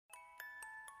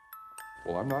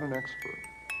Well, I'm not an expert.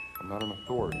 I'm not an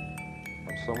authority.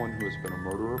 I'm someone who has been a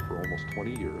murderer for almost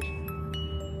 20 years.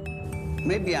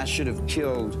 Maybe I should have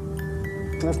killed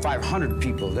 400 or 500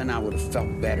 people, then I would have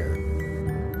felt better.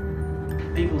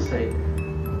 People say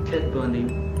Ted Bundy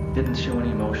didn't show any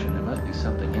emotion. There must be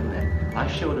something in there. I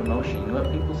showed emotion. You know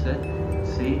what people said?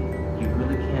 See, you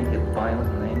really can get violent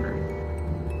and angry.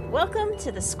 Welcome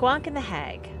to The Squonk and the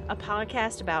Hag, a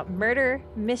podcast about murder,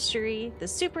 mystery, the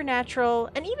supernatural,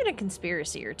 and even a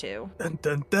conspiracy or two. Dun,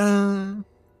 dun, dun.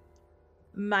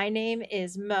 My name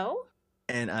is Mo.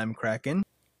 And I'm Kraken.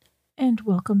 And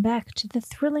welcome back to the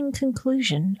thrilling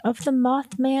conclusion of the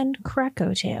Mothman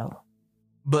Krakow tale.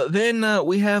 But then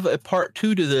we have a part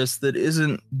 2 to this that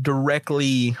isn't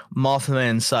directly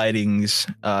Mothman sightings.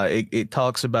 It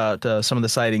talks about some of the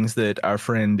sightings that our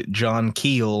friend John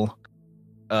Keel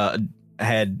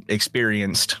had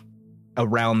experienced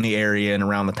around the area and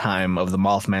around the time of the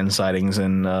Mothman sightings.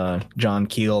 And John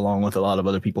Keel, along with a lot of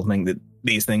other people, think that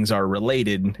these things are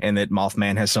related and that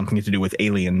Mothman has something to do with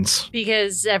aliens.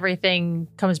 Because everything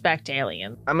comes back to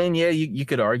aliens. I mean, yeah, you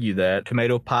could argue that.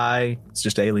 Tomato pie, it's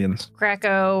just aliens.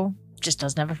 Krakow just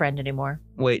doesn't have a friend anymore.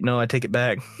 Wait, no, I take it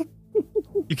back.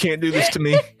 You can't do this to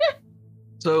me.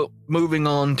 So, moving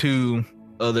on to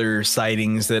other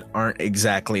sightings that aren't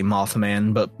exactly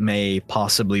Mothman, but may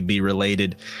possibly be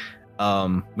related.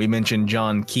 We mentioned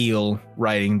John Keel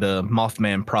writing the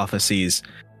Mothman prophecies.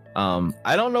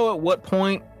 I don't know at what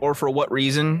point or for what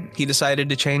reason he decided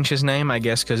to change his name. I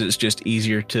guess because it's just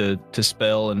easier to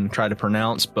spell and try to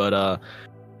pronounce. But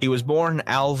he was born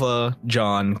Alva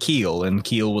John Keel, and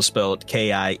Keel was spelled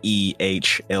Kiehle.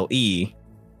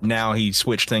 Now he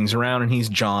switched things around, and he's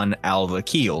John Alva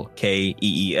Keel,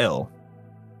 Keel.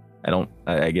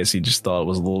 I guess he just thought it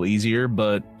was a little easier,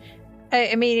 but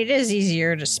I mean, it is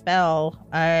easier to spell.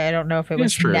 I don't know if it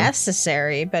was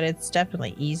necessary, but it's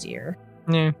definitely easier.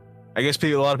 Yeah. I guess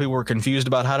a lot of people were confused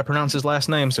about how to pronounce his last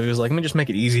name, so he was like, let me just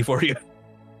make it easy for you.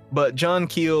 But John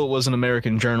Keel was an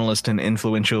American journalist and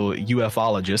influential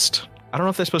ufologist. I don't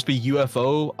know if that's supposed to be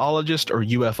UFOologist or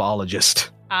ufologist.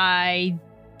 I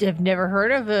have never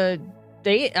heard of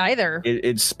either.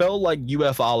 It's spelled like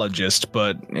ufologist,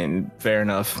 but fair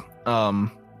enough. A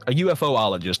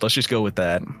UFOologist. Let's just go with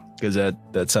that, because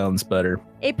that sounds better.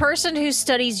 A person who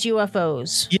studies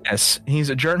UFOs. Yes, he's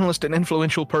a journalist and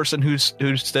influential person who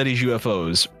studies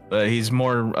UFOs. He's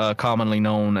more commonly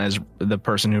known as the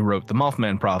person who wrote the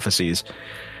Mothman prophecies.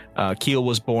 Keel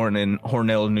was born in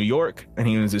Hornell, New York, and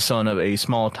he was the son of a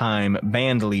small-time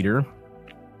band leader.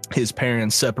 His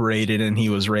parents separated, and he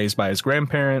was raised by his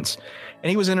grandparents,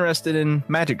 and he was interested in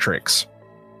magic tricks.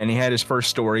 And he had his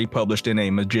first story published in a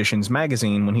magician's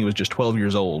magazine when he was just 12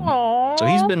 years old. Aww. So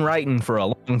he's been writing for a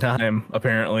long time,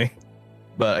 apparently.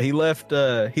 But he left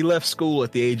school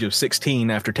at the age of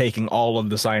 16 after taking all of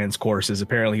the science courses.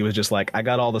 Apparently he was just like, I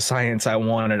got all the science I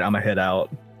wanted, I'm gonna head out.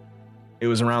 It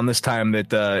was around this time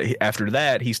that after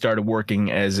that, he started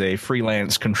working as a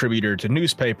freelance contributor to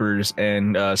newspapers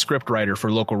and scriptwriter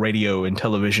for local radio and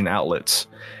television outlets.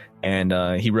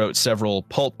 And he wrote several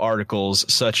pulp articles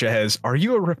such as, "Are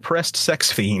you a repressed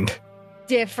sex fiend?"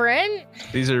 Different.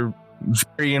 These are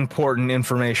very important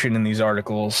information in these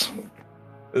articles.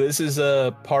 This is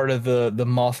a part of the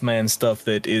Mothman stuff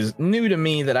that is new to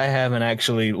me that I haven't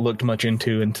actually looked much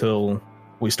into until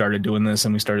we started doing this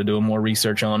and we started doing more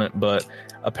research on it. But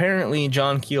apparently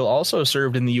John Keel also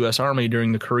served in the U.S. Army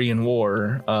during the Korean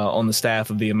War on the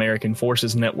staff of the American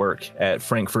Forces Network at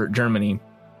Frankfurt, Germany.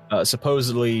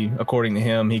 Supposedly, according to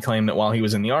him, he claimed that while he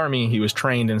was in the army, he was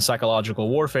trained in psychological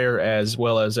warfare as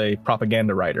well as a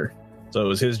propaganda writer. So it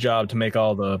was his job to make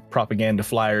all the propaganda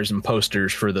flyers and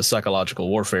posters for the psychological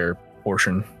warfare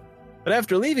portion. But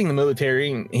after leaving the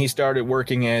military, he started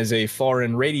working as a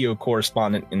foreign radio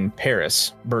correspondent in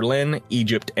Paris, Berlin,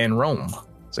 Egypt, and Rome.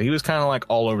 So he was kind of like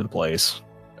all over the place.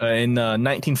 In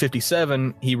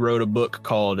 1957, he wrote a book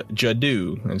called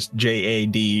Jadoo, it's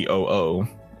Jadoo,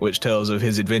 which tells of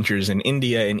his adventures in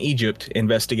India and Egypt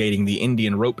investigating the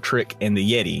Indian rope trick and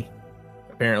the Yeti.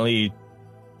 Apparently,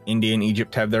 India and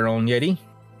Egypt have their own Yeti.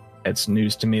 That's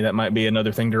news to me. That might be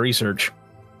another thing to research.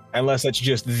 Unless that's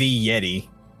just the Yeti.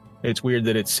 It's weird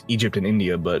that it's Egypt and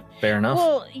India, but fair enough.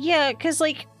 Well, yeah, because,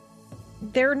 like,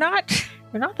 they're not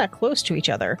that close to each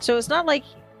other. So it's not like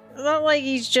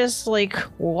he's just, like,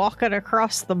 walking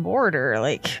across the border.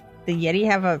 Like, the Yeti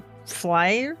have a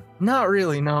flyer? Not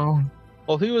really, no.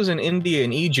 Well, if he was in India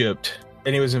and Egypt,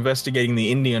 and he was investigating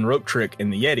the Indian rope trick in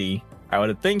the Yeti, I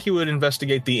would think he would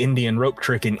investigate the Indian rope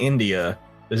trick in India.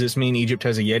 Does this mean Egypt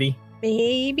has a Yeti?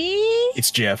 Maybe?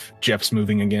 It's Jeff. Jeff's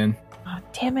moving again. God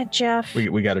Damn it, Jeff.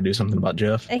 We got to do something about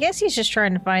Jeff. I guess he's just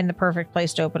trying to find the perfect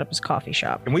place to open up his coffee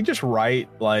shop. Can we just write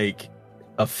like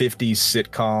a 50s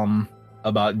sitcom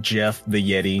about Jeff the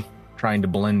Yeti trying to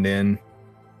blend in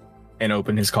and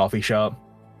open his coffee shop?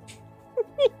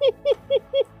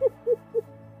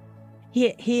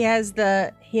 He has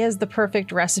the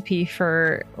perfect recipe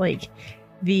for like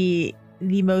the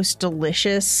most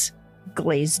delicious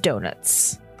glazed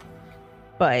donuts.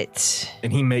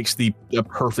 And he makes the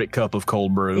perfect cup of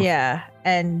cold brew. Yeah,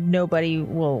 and nobody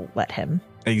will let him.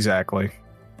 Exactly.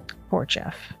 Poor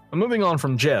Jeff. Moving on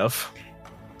from Jeff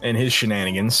and his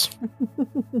shenanigans.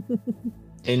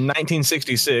 In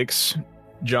 1966,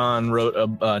 John wrote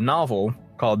a novel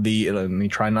called let me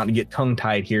try not to get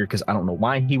tongue-tied here because I don't know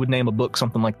why he would name a book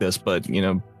something like this, but,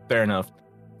 fair enough.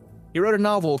 He wrote a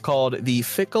novel called The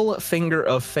Fickle Finger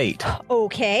of Fate.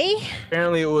 Okay.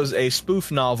 Apparently it was a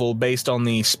spoof novel based on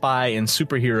the spy and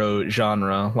superhero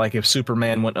genre, like if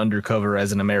Superman went undercover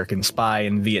as an American spy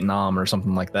in Vietnam or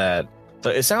something like that.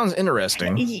 So it sounds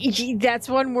interesting. That's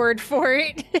one word for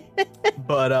it.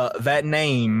 But that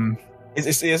name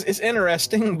is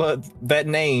interesting, but that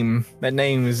name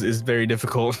is very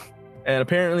difficult. And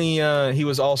apparently he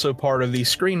was also part of the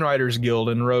Screenwriters Guild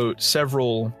and wrote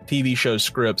several TV show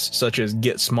scripts such as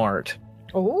Get Smart.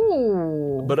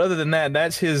 Oh. But other than that,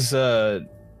 that's his trying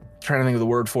to think of the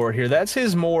word for it here. That's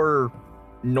his more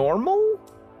normal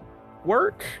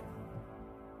work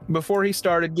before he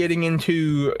started getting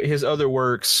into his other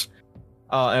works.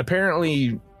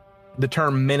 Apparently the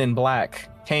term Men in Black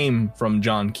came from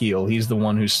John Keel. He's the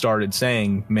one who started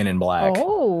saying Men in Black.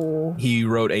 Oh. He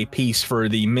wrote a piece for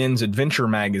the Men's Adventure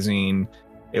magazine.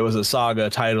 It was a saga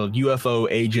titled UFO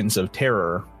Agents of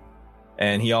Terror.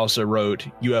 And he also wrote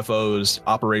UFOs,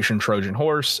 Operation Trojan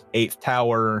Horse, Eighth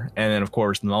Tower, and then, of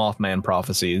course, the Mothman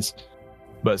prophecies.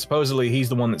 But supposedly he's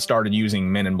the one that started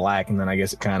using Men in Black, and then I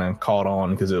guess it kind of caught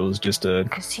on because it was just a...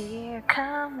 'Cause here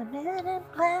come the Men in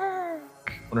Black.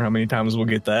 Wonder how many times we'll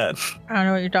get that. I don't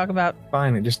know what you're talking about.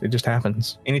 Fine, it just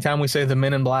happens. Anytime we say the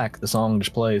Men in Black, the song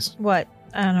just plays. What?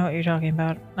 I don't know what you're talking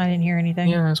about. I didn't hear anything.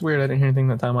 Yeah, it's weird. I didn't hear anything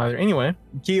that time either. Anyway,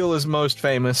 Keel is most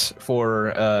famous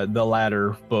for the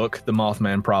latter book, The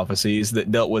Mothman Prophecies,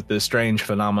 that dealt with this strange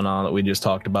phenomenon that we just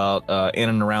talked about in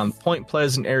and around Point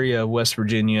Pleasant area of West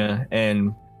Virginia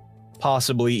and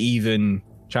possibly even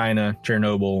China,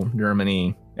 Chernobyl,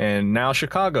 Germany, and now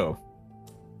Chicago.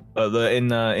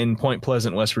 In Point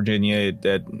Pleasant, West Virginia,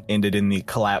 that ended in the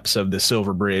collapse of the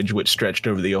Silver Bridge, which stretched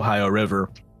over the Ohio River.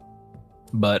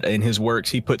 But in his works,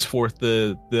 he puts forth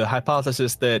the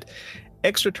hypothesis that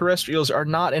extraterrestrials are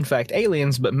not, in fact,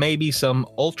 aliens, but maybe some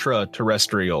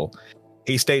ultra-terrestrial.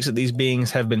 He states that these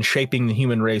beings have been shaping the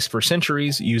human race for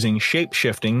centuries using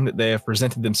shape-shifting, that they have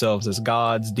presented themselves as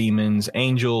gods, demons,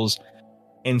 angels,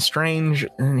 and strange,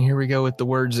 and here we go with the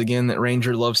words again that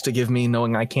Ranger loves to give me,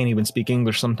 knowing I can't even speak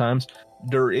English sometimes.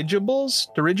 Dirigibles?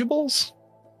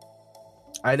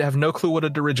 I have no clue what a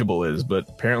dirigible is, but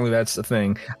apparently that's the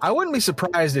thing. I wouldn't be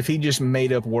surprised if he just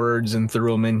made up words and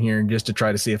threw them in here just to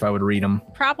try to see if I would read them.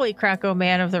 Probably Krakow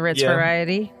Man of the Ritz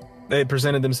variety. They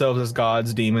presented themselves as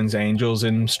gods, demons, angels,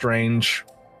 and strange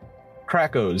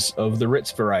Krakows of the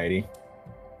Ritz variety.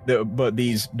 But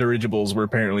these dirigibles were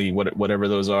apparently, whatever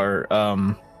those are,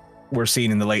 were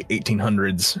seen in the late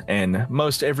 1800s, and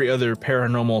most every other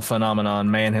paranormal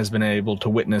phenomenon man has been able to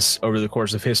witness over the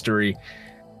course of history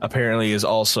apparently is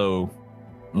also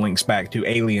links back to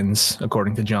aliens,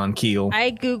 according to John Keel.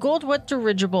 I googled what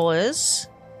dirigible is,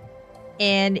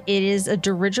 and it is a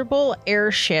dirigible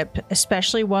airship,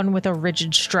 especially one with a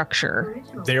rigid structure.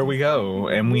 There we go,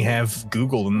 and we have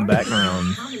Google in the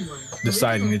background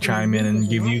deciding to chime in and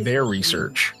give you their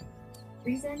research.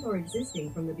 Present or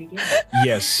existing from the beginning.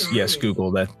 Yes,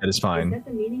 Google, that is fine. Is that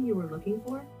the meaning you were looking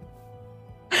for?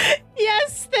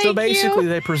 Yes, thank you. So basically,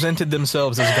 they presented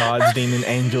themselves as gods, demon,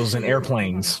 angels, and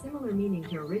airplanes. Similar meaning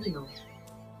to original.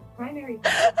 Primary.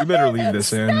 We better leave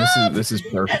this in. This is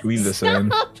perfect. Leave this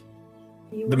in.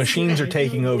 The machines are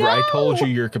taking over. No! I told you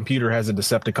your computer has a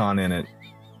Decepticon in it,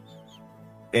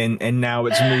 and now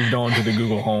it's moved on to the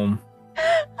Google Home.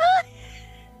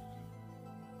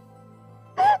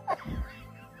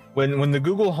 When the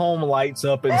Google Home lights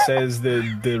up and says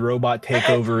the robot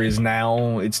takeover is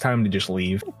now, it's time to just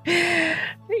leave.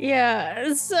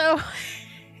 Yeah, so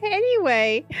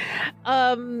anyway,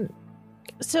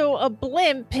 so a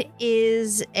blimp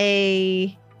is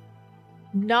a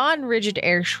non-rigid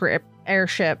airship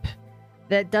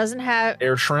that doesn't have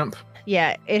Air shrimp?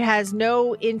 Yeah, it has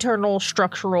no internal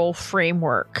structural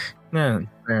framework. Yeah,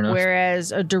 fair enough.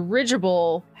 Whereas a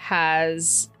dirigible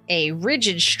has a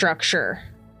rigid structure.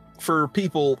 For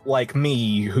people like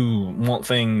me who want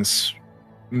things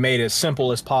made as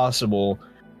simple as possible,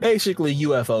 basically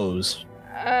UFOs.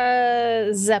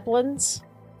 Zeppelins.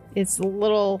 It's a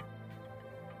little.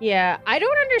 Yeah, I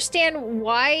don't understand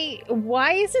why.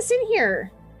 Why is this in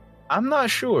here? I'm not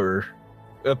sure.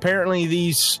 Apparently,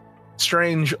 these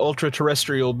strange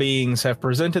ultra-terrestrial beings have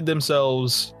presented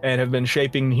themselves and have been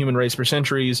shaping the human race for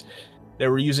centuries. They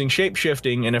were using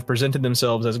shape-shifting and have presented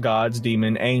themselves as gods,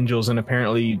 demon, angels, and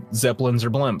apparently zeppelins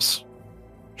or blimps.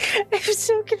 I'm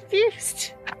so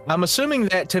confused. I'm assuming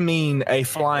that to mean a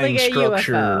flying Like a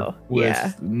structure UFO, with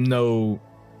yeah. no...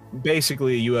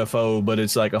 Basically a UFO, but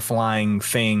it's like a flying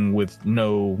thing with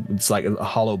no... It's like a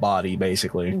hollow body,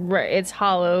 basically. Right, it's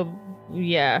hollow.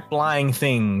 Yeah. Flying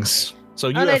things.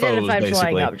 So UFOs, Unidentified basically.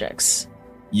 flying objects.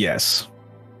 Yes.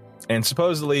 And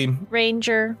supposedly...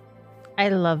 Ranger, I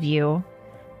love you.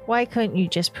 Why couldn't you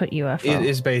just put UFO? It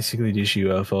is basically just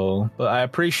UFO, but I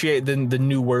appreciate the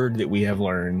new word that we have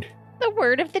learned. The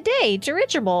word of the day,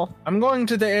 dirigible. I'm going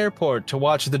to the airport to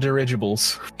watch the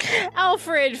dirigibles.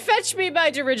 Alfred, fetch me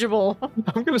my dirigible.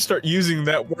 I'm going to start using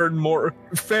that word more.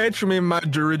 Fetch me my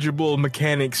dirigible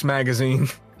mechanics magazine.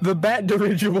 The bat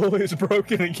dirigible is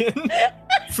broken again.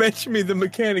 Fetch me the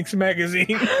mechanics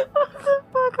magazine. What the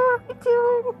fuck are we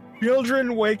doing?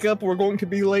 Children, wake up. We're going to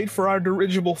be late for our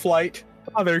dirigible flight.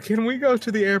 Father, can we go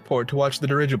to the airport to watch the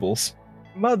dirigibles?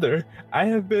 Mother, I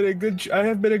have been a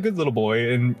good little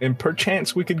boy, and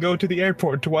perchance we could go to the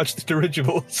airport to watch the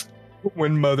dirigibles.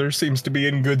 When mother seems to be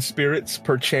in good spirits,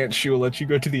 perchance she will let you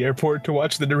go to the airport to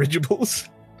watch the dirigibles.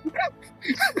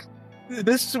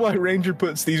 This is why Ranger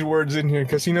puts these words in here,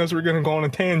 because he knows we're going to go on a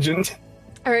tangent.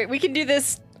 All right, we can do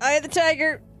this. Eye of the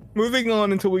tiger. Moving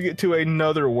on until we get to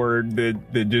another word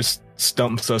that just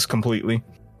stumps us completely.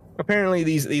 Apparently,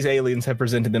 these aliens have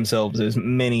presented themselves as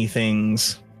many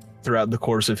things throughout the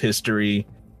course of history,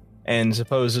 and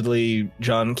supposedly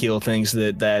John Keel thinks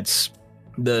that that's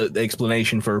the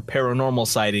explanation for paranormal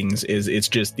sightings. Is it's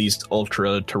just these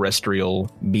ultra-terrestrial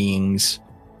beings.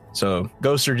 So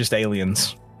ghosts are just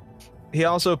aliens. He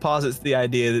also posits the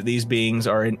idea that these beings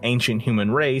are an ancient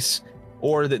human race,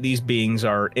 or that these beings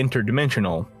are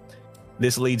interdimensional.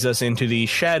 This leads us into the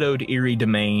shadowed, eerie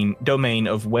domain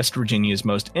of West Virginia's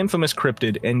most infamous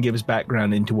cryptid, and gives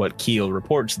background into what Keel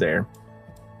reports there.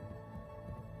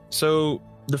 So,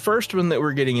 the first one that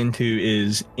we're getting into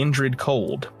is Indrid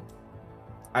Cold.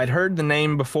 I'd heard the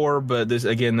name before, but this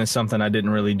is something I didn't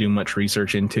really do much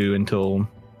research into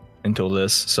until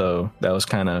this, so that was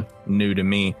kind of new to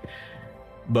me.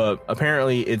 But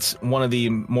apparently it's one of the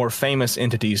more famous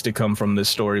entities to come from this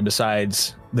story,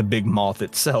 besides the big moth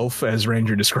itself, as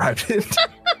Ranger described it.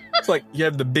 It's like you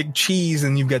have the big cheese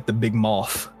and you've got the big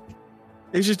moth.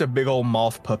 It's just a big old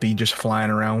moth puppy just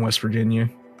flying around West Virginia.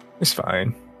 It's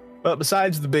fine. But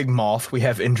besides the big moth, we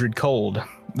have Indrid Cold.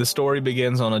 The story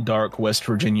begins on a dark West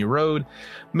Virginia road.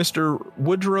 Mr.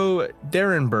 Woodrow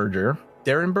Derenberger?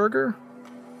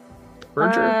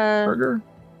 Burger?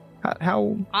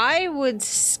 How? I would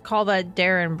call that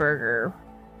Derenberger,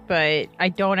 but I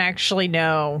don't actually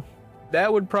know.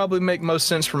 That would probably make most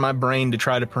sense for my brain to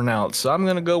try to pronounce, so I'm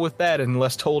going to go with that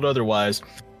unless told otherwise.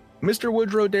 Mr.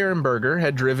 Woodrow Derenberger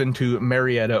had driven to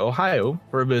Marietta, Ohio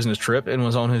for a business trip and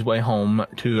was on his way home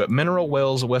to Mineral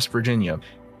Wells, West Virginia.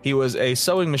 He was a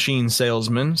sewing machine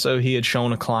salesman, so he had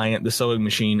shown a client the sewing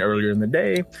machine earlier in the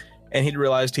day, and he'd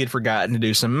realized he had forgotten to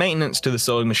do some maintenance to the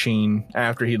sewing machine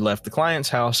after he'd left the client's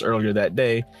house earlier that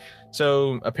day.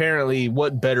 So apparently,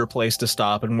 what better place to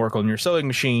stop and work on your sewing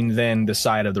machine than the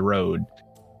side of the road,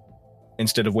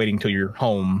 instead of waiting till you're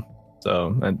home.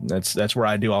 So that's where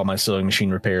I do all my sewing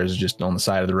machine repairs, just on the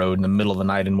side of the road in the middle of the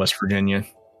night in West Virginia.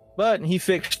 But he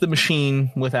fixed the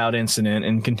machine without incident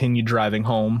and continued driving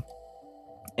home.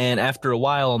 And after a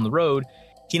while on the road,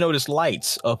 he noticed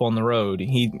lights up on the road.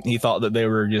 He thought that they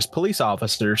were just police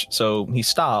officers, so he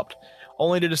stopped,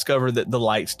 only to discover that the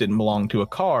lights didn't belong to a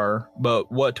car,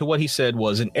 but what he said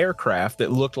was an aircraft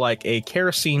that looked like a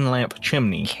kerosene lamp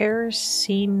chimney.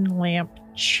 Kerosene lamp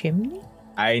chimney?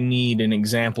 I need an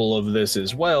example of this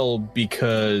as well,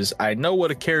 because I know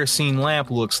what a kerosene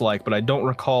lamp looks like, but I don't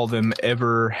recall them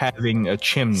ever having a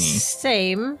chimney.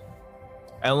 Same.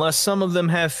 Unless some of them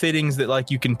have fittings that,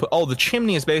 like, you can put... Oh, the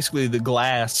chimney is basically the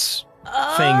glass thing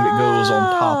that goes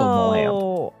on top of the lamp.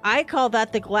 Oh, I call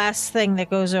that the glass thing that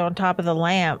goes on top of the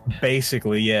lamp.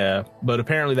 Basically, yeah. But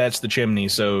apparently that's the chimney,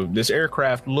 so this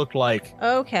aircraft looked like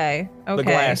Okay. the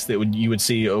glass that you would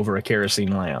see over a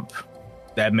kerosene lamp.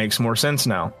 That makes more sense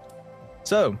now.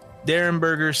 So,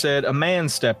 Derenberger said a man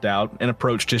stepped out and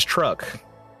approached his truck.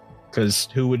 Because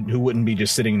who wouldn't be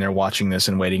just sitting there watching this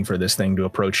and waiting for this thing to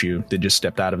approach you that just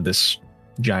stepped out of this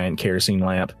giant kerosene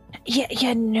lamp?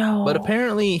 No. But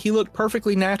apparently he looked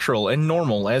perfectly natural and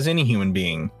normal as any human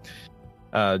being.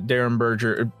 Darren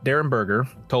Berger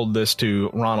told this to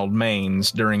Ronald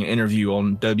Maines during an interview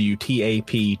on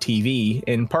WTAP TV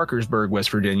in Parkersburg, West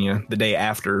Virginia, the day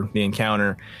after the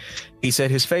encounter. He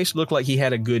said his face looked like he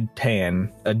had a good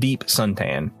tan, a deep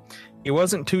suntan. It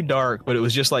wasn't too dark, but it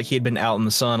was just like he had been out in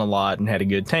the sun a lot and had a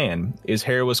good tan. His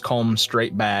hair was combed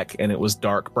straight back and it was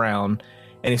dark brown,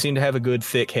 and he seemed to have a good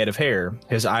thick head of hair.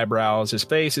 His eyebrows, his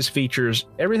face, his features,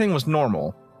 everything was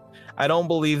normal. I don't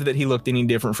believe that he looked any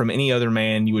different from any other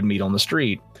man you would meet on the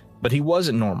street, but he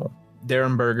wasn't normal.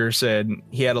 Darren Berger said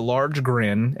he had a large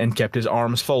grin and kept his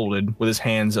arms folded with his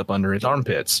hands up under his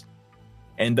armpits.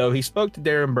 And though he spoke to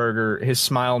Darren Berger, his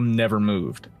smile never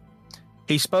moved.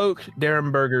 He spoke,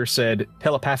 Darren Berger said,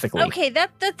 telepathically. Okay,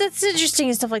 that's interesting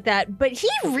and stuff like that, but he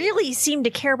really seemed to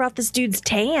care about this dude's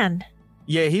tan.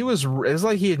 Yeah, it was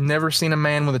like he had never seen a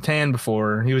man with a tan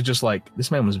before. He was just like,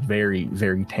 this man was very,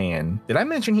 very tan. Did I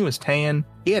mention he was tan?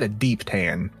 He had a deep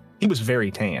tan. He was very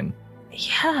tan.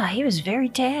 Yeah, he was very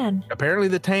tan. Apparently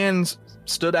the tans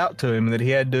stood out to him, that he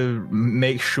had to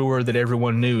make sure that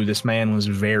everyone knew this man was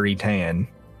very tan.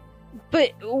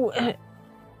 But,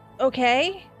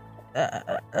 okay.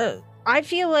 I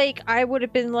feel like I would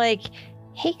have been like,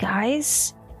 hey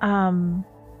guys,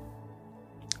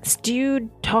 this dude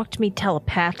talked to me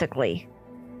telepathically.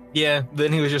 Yeah,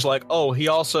 then he was just like, oh, he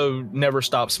also never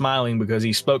stopped smiling because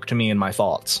he spoke to me in my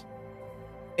thoughts.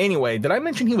 Anyway, did I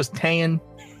mention he was tan?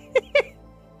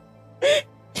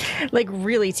 Like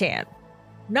really tan.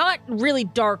 Not really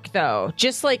dark though,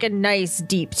 just like a nice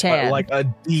deep tan. Like a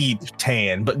deep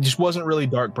tan, but just wasn't really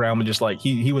dark brown, but just like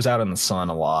he was out in the sun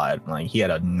a lot. Like he had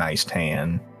a nice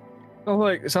tan.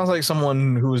 It sounds like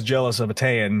someone who was jealous of a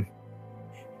tan.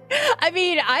 I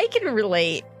mean, I can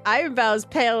relate. I'm about as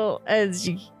pale as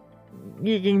you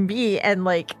can be, and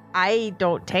like I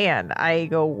don't tan. I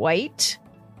go white,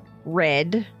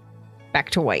 red, back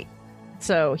to white.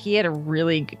 So he had a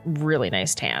really, really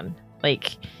nice tan.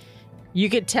 Like you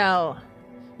could tell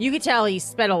he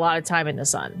spent a lot of time in the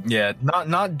sun. Yeah,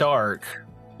 not dark,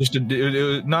 just it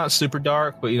was not super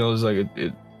dark, but it was like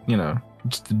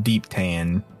just a deep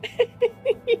tan.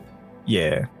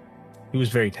 Yeah, he was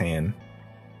very tan.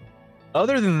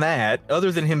 Other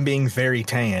than him being very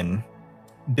tan,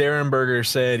 Darren Berger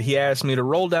said he asked me to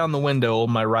roll down the window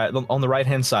on the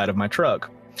right-hand side of my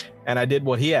truck, and I did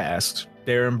what he asked.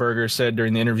 Darren Berger said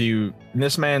during the interview,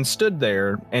 this man stood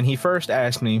there, and he first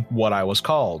asked me what I was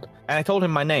called. And I told him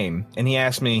my name, and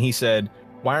he said,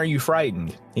 why are you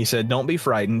frightened? He said, don't be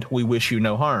frightened, we wish you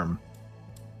no harm.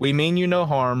 We mean you no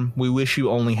harm, we wish you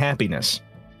only happiness.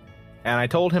 And I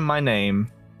told him my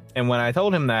name, and when I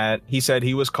told him that, he said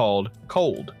he was called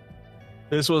Cold.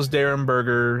 This was Darren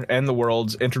Berger and the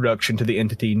world's introduction to the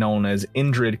entity known as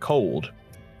Indrid Cold.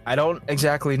 I don't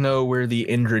exactly know where the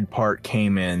Indrid part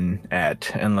came in at,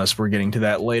 unless we're getting to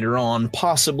that later on.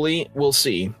 Possibly, we'll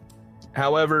see.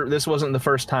 However, this wasn't the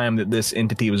first time that this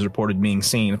entity was reported being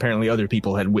seen. Apparently other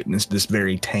people had witnessed this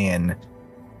very,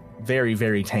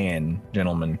 very tan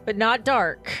gentleman. But not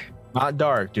dark. Not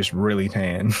dark, just really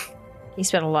tan. He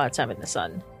spent a lot of time in the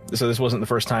sun. So this wasn't the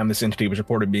first time this entity was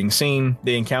reported being seen.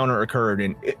 The encounter occurred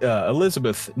in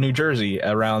Elizabeth, New Jersey,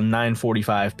 around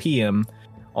 9:45 p.m.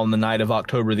 on the night of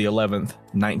October the 11th,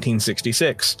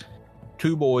 1966.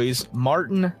 Two boys,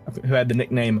 Martin, who had the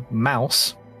nickname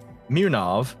Mouse,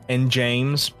 Munov, and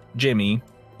James, Jimmy.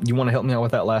 You want to help me out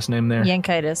with that last name there?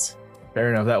 Yankitis.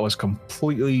 Fair enough. That was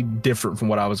completely different from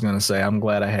what I was going to say. I'm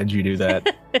glad I had you do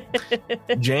that.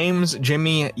 James,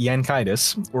 Jimmy,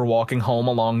 Yankitis were walking home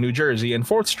along New Jersey and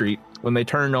 4th Street when they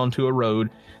turned onto a road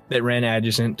that ran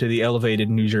adjacent to the elevated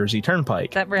New Jersey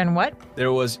Turnpike. That ran what?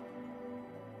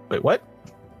 Wait, what?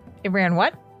 It ran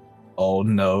what? Oh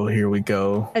no, here we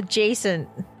go. Adjacent.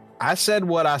 I said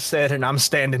what I said and I'm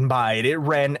standing by it. It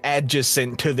ran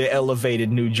adjacent to the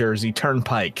elevated New Jersey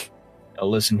Turnpike. Now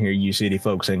listen here, you city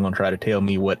folks ain't gonna try to tell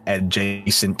me what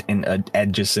adjacent and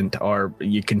adjacent are.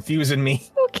 You confusing me.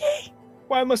 Okay.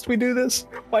 Why must we do this?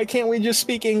 Why can't we just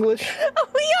speak English? Oh,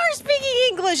 we are speaking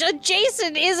English.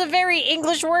 Adjacent is a very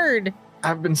English word.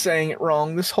 I've been saying it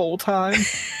wrong this whole time.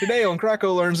 Today on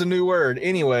Krakow Learns a New Word.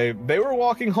 Anyway, they were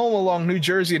walking home along New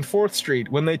Jersey and 4th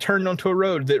Street when they turned onto a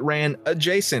road that ran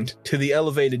adjacent to the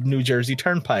elevated New Jersey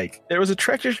Turnpike. There was a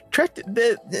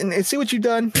and see what you've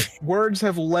done? Words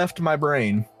have left my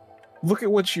brain. Look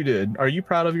at what you did. Are you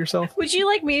proud of yourself? Would you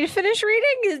like me to finish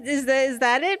reading? Is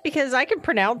that it? Because I can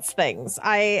pronounce things.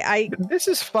 This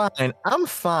is fine. I'm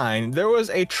fine. There was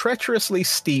a treacherously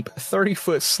steep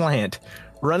 30-foot slant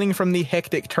running from the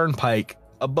hectic turnpike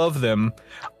above them,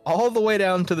 all the way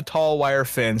down to the tall wire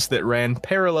fence that ran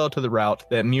parallel to the route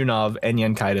that Munov and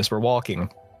Yankitis were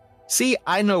walking. See,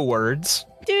 I know words.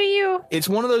 Do you? It's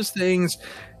one of those things.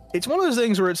 It's one of those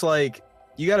things where it's like,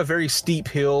 you got a very steep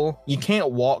hill. You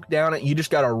can't walk down it. You just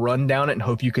got to run down it and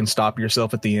hope you can stop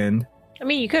yourself at the end. I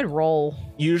mean, you could roll.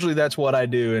 Usually that's what I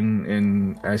do,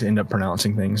 and I end up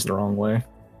pronouncing things the wrong way.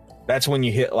 That's when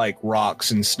you hit like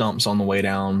rocks and stumps on the way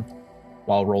down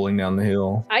while rolling down the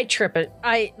hill. I trip it.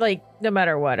 No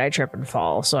matter what, I trip and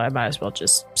fall. So I might as well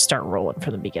just start rolling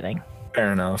from the beginning.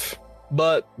 Fair enough.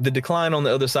 But the decline on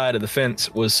the other side of the fence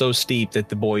was so steep that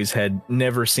the boys had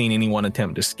never seen anyone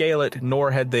attempt to scale it,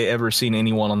 nor had they ever seen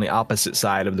anyone on the opposite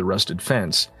side of the rusted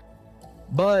fence.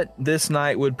 But this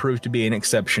night would prove to be an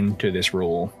exception to this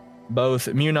rule. Both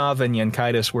Munov and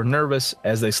Yankitis were nervous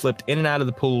as they slipped in and out of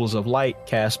the pools of light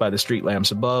cast by the street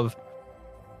lamps above,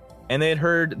 and they had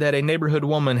heard that a neighborhood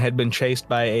woman had been chased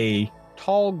by a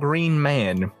tall green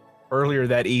man earlier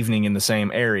that evening in the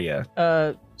same area.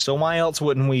 So why else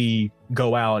wouldn't we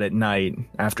go out at night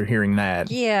after hearing that?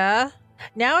 Yeah.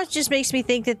 Now it just makes me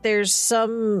think that there's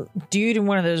some dude in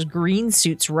one of those green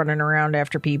suits running around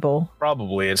after people.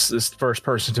 Probably. It's the first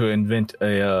person to invent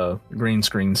a green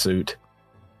screen suit.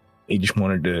 He just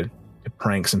wanted to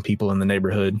prank some people in the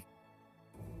neighborhood.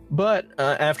 But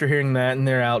after hearing that, and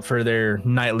they're out for their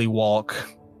nightly walk,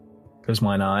 because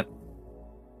why not?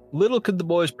 Little could the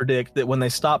boys predict that when they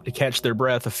stopped to catch their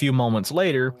breath a few moments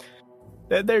later,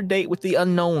 that their date with the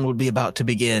unknown would be about to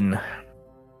begin.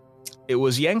 It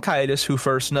was Yankitis who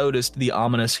first noticed the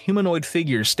ominous humanoid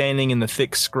figure standing in the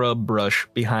thick scrub brush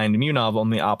behind Munov on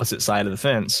the opposite side of the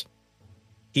fence.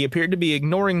 He appeared to be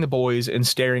ignoring the boys and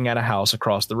staring at a house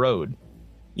across the road.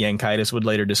 Yankitis would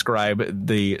later describe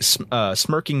the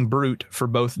smirking brute for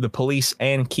both the police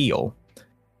and Keel.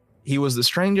 He was the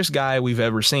strangest guy we've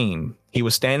ever seen. He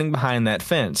was standing behind that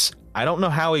fence. I don't know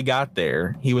how he got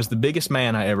there. He was the biggest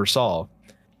man I ever saw.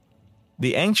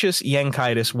 The anxious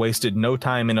Yankitis wasted no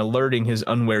time in alerting his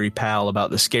unwary pal about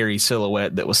the scary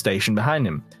silhouette that was stationed behind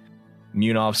him.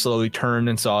 Munov slowly turned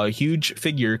and saw a huge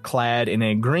figure clad in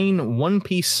a green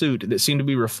one-piece suit that seemed to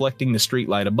be reflecting the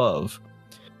streetlight above.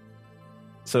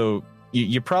 So,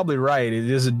 you're probably right. It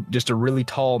is just a really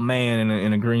tall man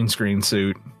in a green screen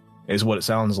suit, is what it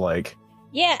sounds like.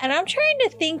 Yeah, and I'm trying to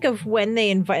think of when they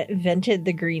invented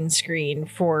the green screen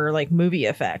for, like, movie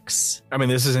effects. I mean,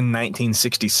 this is in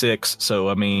 1966, so,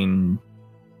 I mean,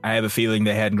 I have a feeling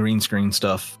they had green screen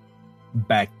stuff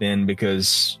back then,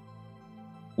 because...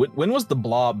 When was The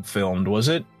Blob filmed? Was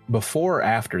it before or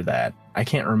after that? I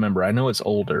can't remember. I know it's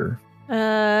older.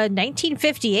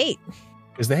 1958.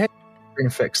 Because they had green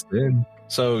effects then.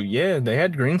 So, yeah, they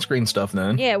had green screen stuff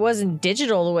then. Yeah, it wasn't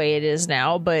digital the way it is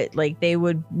now, but, like, they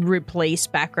would replace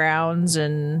backgrounds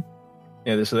and...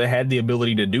 Yeah, so they had the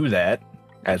ability to do that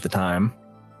at the time.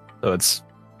 So it's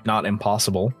not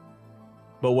impossible.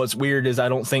 But what's weird is I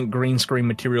don't think green screen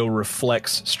material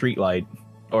reflects streetlight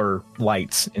or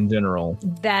lights in general.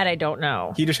 That I don't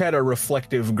know. He just had a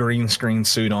reflective green screen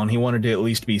suit on. He wanted to at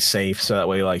least be safe so that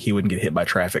way, like, he wouldn't get hit by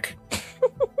traffic.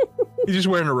 He's just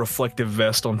wearing a reflective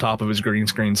vest on top of his green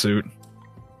screen suit.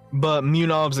 But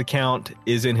Munov's account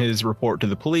is in his report to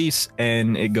the police,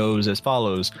 and it goes as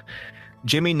follows.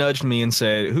 Jimmy nudged me and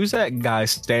said, "Who's that guy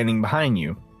standing behind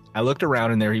you?" I looked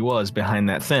around, and there he was, behind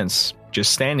that fence,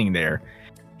 just standing there.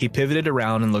 He pivoted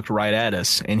around and looked right at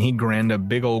us, and he grinned a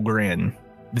big old grin.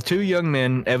 The two young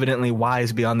men, evidently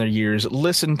wise beyond their years,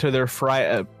 listened to their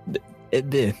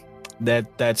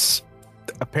that's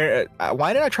apparent.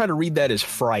 Why did I try to read that as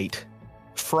fright?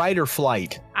 Fright or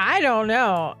flight? I don't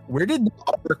know. Where did the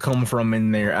R come from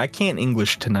in there? I can't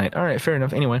English tonight. All right, fair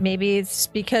enough. Anyway. Maybe it's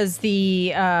because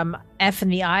the F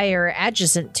and the I are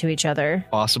adjacent to each other.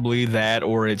 Possibly that,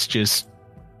 or it's just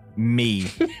me.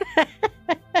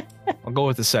 I'll go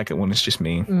with the second one. It's just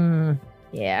me.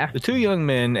 Yeah. The two young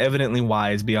men, evidently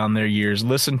wise beyond their years,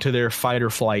 listened to their fight or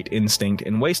flight instinct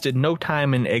and wasted no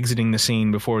time in exiting the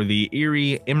scene before the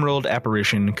eerie emerald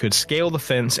apparition could scale the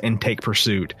fence and take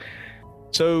pursuit.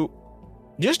 So,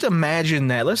 just imagine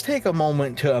that. Let's take a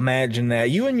moment to imagine that.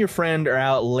 You and your friend are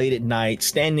out late at night,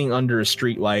 standing under a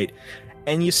streetlight,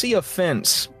 and you see a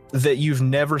fence that you've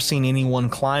never seen anyone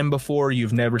climb before.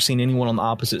 You've never seen anyone on the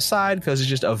opposite side because it's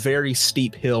just a very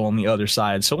steep hill on the other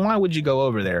side. So why would you go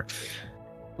over there?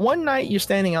 One night you're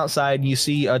standing outside and you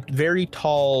see a very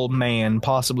tall man,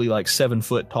 possibly like 7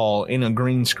 foot tall, in a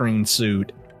green screen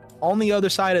suit on the other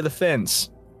side of the fence.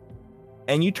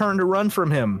 And you turn to run from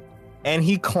him. And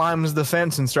he climbs the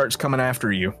fence and starts coming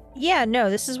after you. Yeah, no,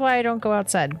 this is why I don't go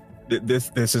outside. This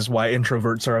is why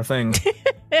introverts are a thing.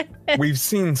 We've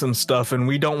seen some stuff and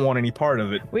we don't want any part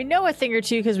of it. We know a thing or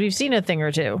two because we've seen a thing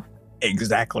or two.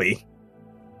 Exactly.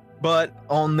 But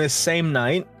on this same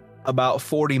night, about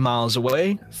 40 miles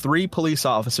away, 3 police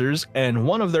officers and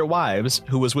one of their wives,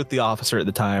 who was with the officer at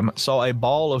the time, saw a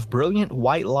ball of brilliant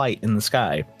white light in the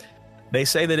sky. They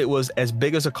say that it was as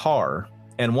big as a car,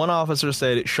 and one officer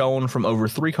said it shone from over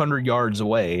 300 yards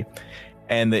away,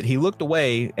 and that he looked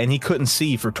away and he couldn't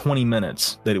see for 20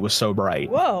 minutes, that it was so bright.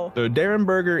 Whoa. So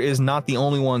Derenberger is not the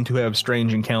only one to have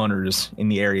strange encounters in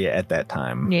the area at that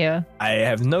time. Yeah. I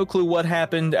have no clue what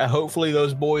happened. Hopefully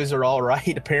those boys are all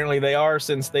right. Apparently they are,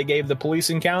 since they gave the police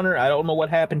encounter. I don't know what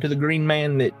happened to the green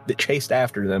man that chased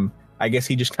after them. I guess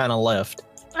he just kind of left.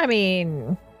 I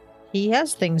mean, he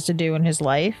has things to do in his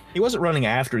life. He wasn't running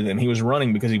after them. He was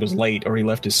running because he was late or he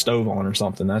left his stove on or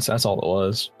something. That's all it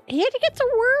was. He had to get to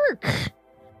work.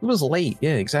 It was late.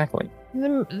 Yeah, exactly.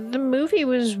 The movie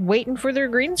was waiting for their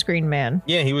green screen man.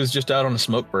 Yeah, he was just out on a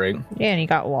smoke break. Yeah, and he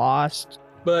got lost.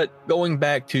 But going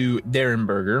back to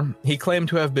Derenberger, he claimed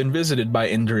to have been visited by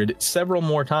Indrid several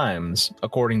more times,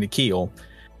 according to Keel.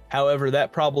 However,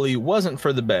 that probably wasn't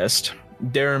for the best.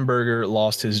 Derenberger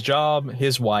lost his job,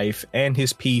 his wife, and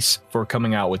his peace for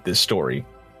coming out with this story.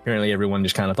 Apparently everyone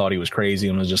just kind of thought he was crazy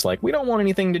and was just like, we don't want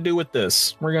anything to do with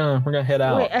this. We're gonna head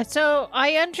out. Wait, so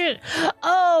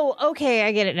oh, okay,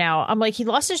 I get it now. I'm like, he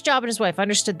lost his job and his wife. I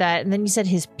understood that. And then you said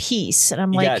his peace. And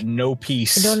I'm He like, got no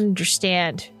peace. I don't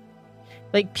understand.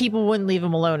 Like, people wouldn't leave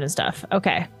him alone and stuff.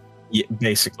 Okay. Yeah,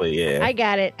 basically, yeah. I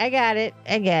got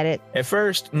it. At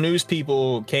first, news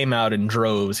people came out in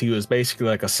droves. He was basically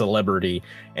like a celebrity,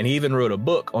 and he even wrote a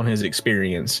book on his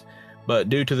experience. But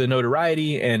due to the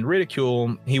notoriety and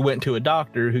ridicule, he went to a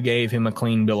doctor who gave him a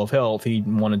clean bill of health. He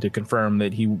wanted to confirm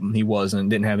that he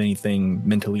didn't have anything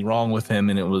mentally wrong with him,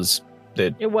 and it was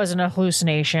that It wasn't a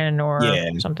hallucination or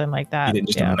something like that. he didn't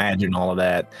just imagine all of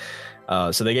that.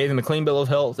 So they gave him a clean bill of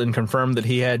health and confirmed that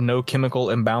he had no chemical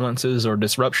imbalances or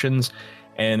disruptions.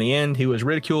 And in the end, he was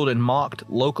ridiculed and mocked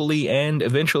locally, and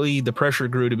eventually the pressure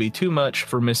grew to be too much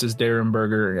for Mrs.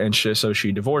 Derenberger, and so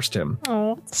she divorced him.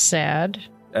 Oh, sad.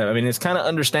 I mean, it's kind of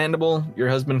understandable. Your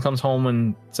husband comes home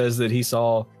and says that he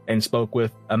saw and spoke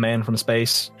with a man from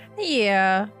space.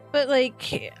 Yeah, but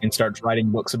like... And starts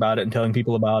writing books about it and telling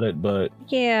people about it, but...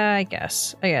 Yeah, I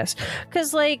guess.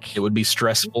 Because, like... It would be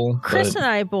stressful. Chris and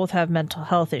I both have mental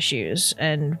health issues,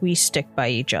 and we stick by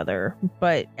each other.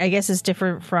 But I guess it's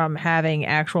different from having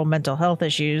actual mental health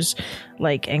issues,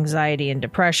 like anxiety and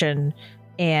depression,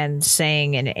 and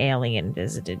saying an alien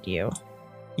visited you.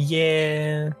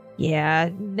 Yeah. Yeah,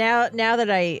 now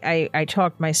that I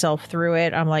talked myself through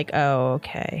it, I'm like, oh,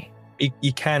 okay.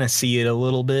 You kind of see it a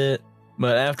little bit.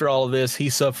 But after all of this, he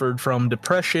suffered from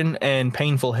depression and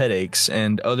painful headaches,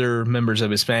 and other members of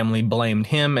his family blamed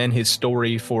him and his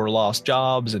story for lost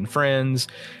jobs and friends.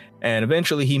 And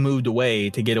eventually he moved away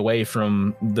to get away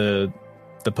from the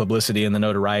publicity and the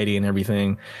notoriety and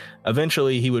everything.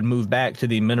 Eventually he would move back to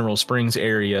the Mineral Springs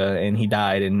area, and he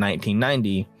died in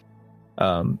 1990.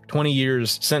 20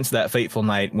 years since that fateful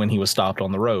night when he was stopped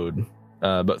on the road.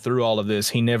 But through all of this,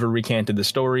 he never recanted the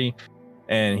story,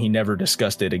 and he never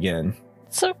discussed it again.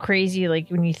 It's so crazy, like,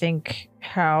 when you think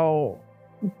how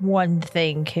one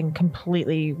thing can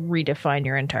completely redefine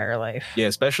your entire life. Yeah,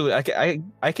 especially,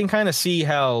 I can kind of see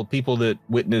how people that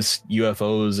witness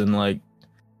UFOs and, like,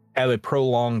 have a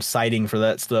prolonged sighting for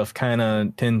that stuff kind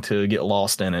of tend to get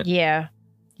lost in it. Yeah.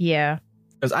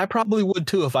 Because I probably would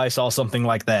too if I saw something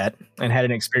like that and had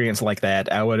an experience like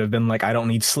that. I would have been like, I don't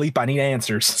need sleep, I need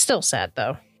answers. Still sad,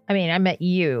 though. I mean, I met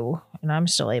you, and I'm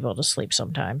still able to sleep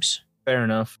sometimes. Fair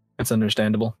enough. It's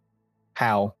understandable.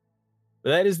 How?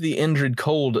 That is the Indrid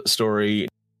Cold story.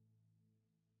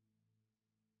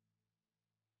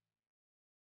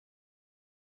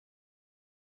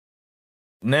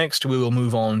 Next, we will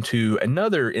move on to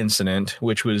another incident,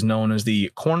 which was known as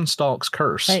the Cornstalk's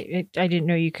Curse. I didn't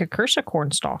know you could curse a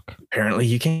cornstalk. Apparently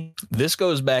you can. This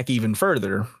goes back even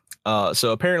further.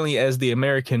 So apparently, as the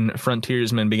American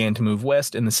frontiersmen began to move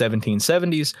west in the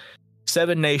 1770s,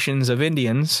 7 nations of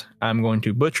Indians, I'm going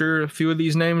to butcher a few of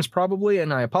these names probably,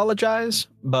 and I apologize,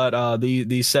 but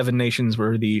these 7 nations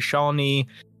were the Shawnee,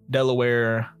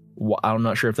 Delaware, I'm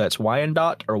not sure if that's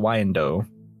Wyandot or Wyandot,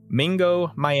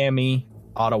 Mingo, Miami,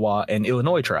 Ottawa, and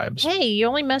Illinois tribes. Hey, you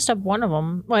only messed up one of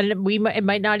them. Well, it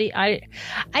might not. I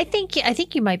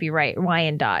think you might be right.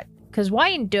 Wyandot, because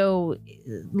Wyandot,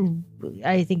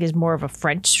 I think, is more of a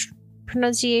French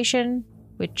pronunciation,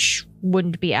 which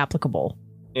wouldn't be applicable.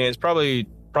 Yeah, it's probably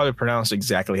probably pronounced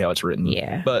exactly how it's written.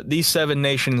 Yeah. But these 7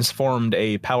 nations formed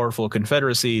a powerful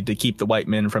confederacy to keep the white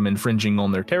men from infringing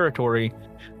on their territory.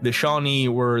 The Shawnee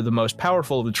were the most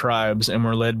powerful of the tribes and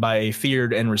were led by a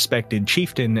feared and respected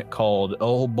chieftain called,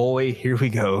 oh boy, here we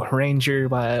go, Ranger,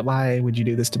 why would you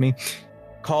do this to me?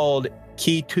 Called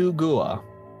Kitugua.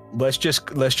 Let's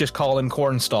just call him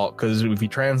Cornstalk, because if you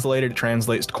translate it, it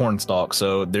translates to Cornstalk.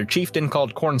 So their chieftain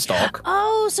called Cornstalk.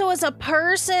 Oh, so it's a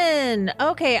person.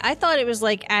 Okay, I thought it was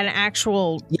like an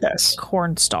actual Yes,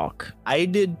 cornstalk. I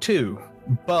did too.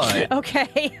 But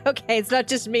Okay, it's not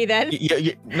just me then.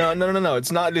 no,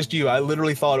 it's not just you. I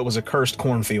literally thought it was a cursed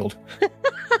cornfield.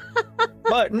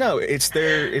 But no, it's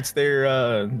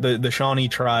the Shawnee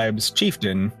tribe's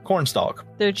chieftain, Cornstalk.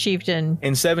 Their chieftain.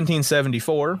 In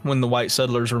 1774, when the white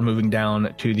settlers were moving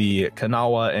down to the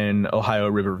Kanawha and Ohio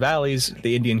River valleys,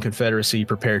 the Indian Confederacy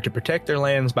prepared to protect their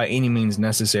lands by any means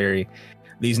necessary.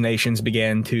 These nations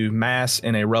began to mass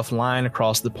in a rough line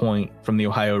across the point from the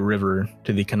Ohio River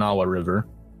to the Kanawha River.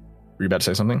 Were you about to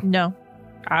say something? No,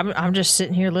 I'm just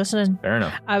sitting here listening. Fair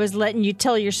enough. I was letting you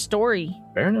tell your story.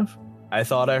 Fair enough. I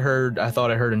thought I heard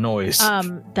a noise.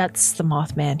 That's the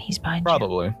Mothman. He's behind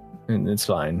Probably. And it's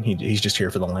fine. He's just here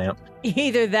for the lamp. you.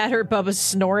 Either that or Bubba's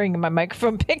snoring and my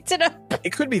microphone picked it up.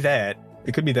 It could be that.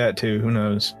 It could be that too. Who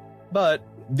knows? But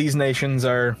these nations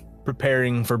are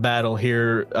preparing for battle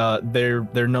here.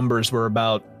 Their numbers were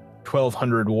about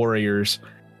 1,200 warriors,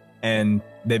 and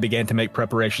they began to make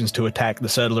preparations to attack the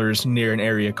settlers near an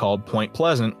area called Point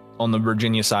Pleasant on the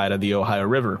Virginia side of the Ohio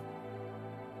River.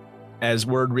 As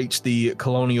word reached the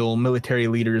colonial military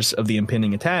leaders of the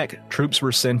impending attack, troops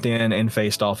were sent in and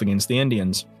faced off against the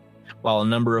Indians. While a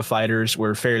number of fighters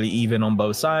were fairly even on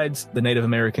both sides, the Native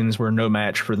Americans were no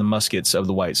match for the muskets of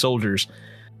the white soldiers.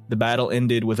 The battle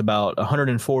ended with about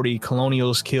 140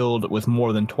 colonials killed, with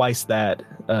more than twice that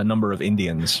number of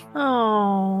Indians.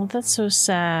 Oh, that's so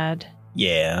sad.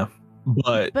 Yeah,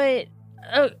 but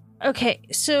okay,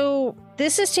 so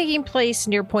this is taking place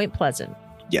near Point Pleasant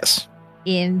yes.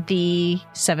 in the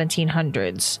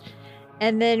 1700s.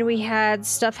 And then we had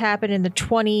stuff happen in the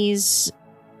 20s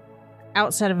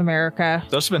outside of America.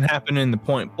 Those have been happening in the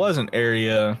Point Pleasant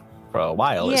area for a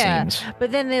while, it seems.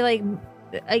 But then they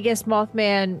I guess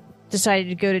Mothman decided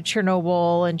to go to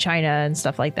Chernobyl and China and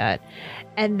stuff like that.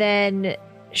 And then...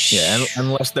 Yeah,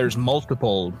 unless there's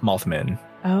multiple Mothmen.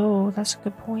 Oh, that's a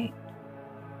good point.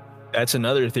 That's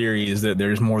another theory, is that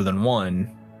there's more than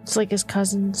one. It's like his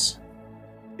cousins.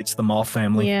 It's the Moth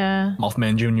family. Yeah.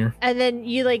 Mothman Jr. And then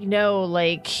you know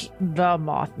the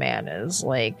Mothman is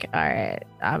like, all right,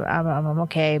 I'm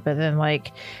okay. But then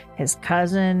his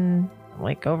cousin,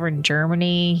 over in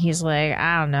Germany, he's like,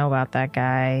 I don't know about that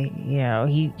guy.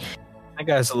 That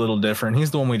guy's a little different.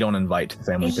 He's the one we don't invite to the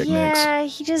family picnics. Yeah,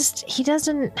 he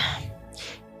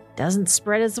doesn't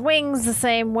spread his wings the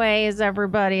same way as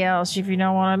everybody else, if you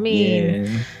know what I mean.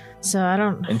 Yeah. So I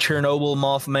don't. And Chernobyl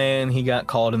Mothman, he got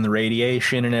caught in the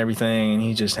radiation and everything, and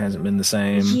he just hasn't been the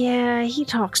same. Yeah, he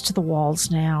talks to the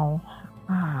walls now.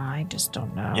 I just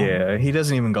don't know. Yeah, he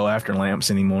doesn't even go after lamps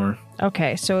anymore.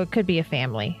 Okay, so it could be a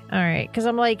family. All right, because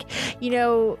I'm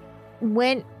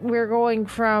when we're going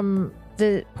from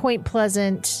the Point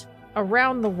Pleasant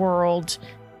around the world,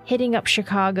 hitting up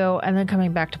Chicago, and then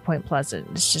coming back to Point Pleasant,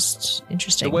 it's just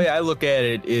interesting. The way I look at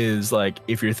it is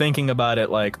if you're thinking about it,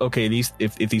 okay,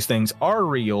 if these things are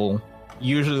real,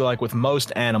 usually with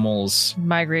most animals,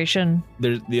 migration.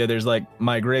 There's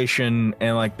migration,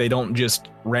 and they don't just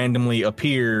randomly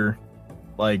appear.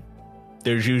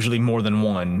 There's usually more than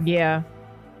one. Yeah,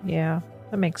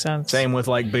 that makes sense. Same with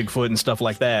Bigfoot and stuff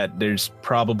like that. There's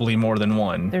probably more than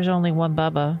one. There's only one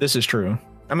Bubba. This is true.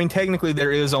 I mean, technically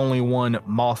there is only one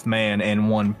Mothman and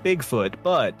one Bigfoot,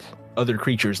 but other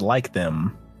creatures like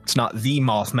them. It's not the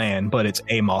Mothman, but it's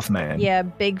a Mothman. Yeah,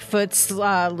 Bigfoot's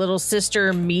little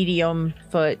sister, Medium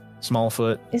Foot.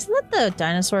 Smallfoot. Isn't that the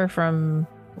dinosaur from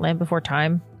Land Before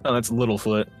Time? Oh, that's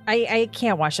Littlefoot. I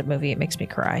can't watch that movie. It makes me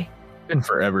cry. It's been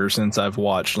forever since I've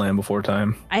watched Land Before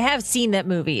Time. I have seen that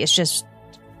movie. It's just,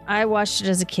 I watched it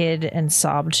as a kid and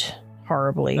sobbed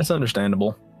horribly. That's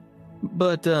understandable.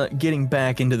 But getting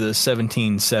back into the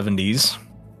 1770s,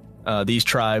 these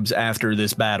tribes, after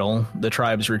this battle, the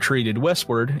tribes retreated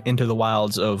westward into the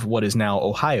wilds of what is now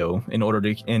Ohio. In order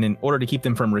to keep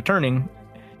them from returning,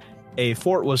 a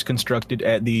fort was constructed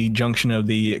at the junction of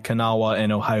the Kanawha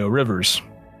and Ohio rivers.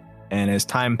 And as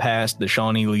time passed, the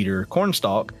Shawnee leader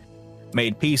Cornstalk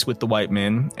made peace with the white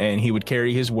men, and he would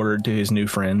carry his word to his new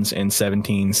friends in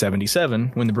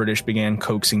 1777, when the British began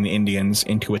coaxing the Indians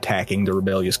into attacking the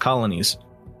rebellious colonies.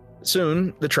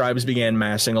 Soon, the tribes began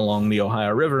massing along the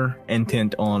Ohio River,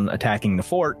 intent on attacking the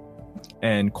fort.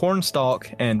 and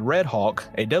Cornstalk and Red Hawk,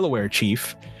 a Delaware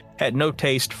chief, had no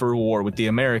taste for war with the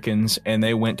Americans, and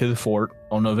they went to the fort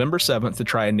on November 7th to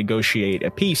try and negotiate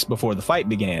a peace before the fight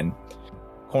began.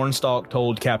 Cornstalk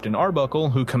told Captain Arbuckle,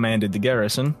 who commanded the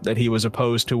garrison, that he was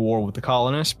opposed to war with the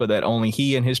colonists, but that only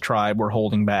he and his tribe were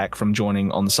holding back from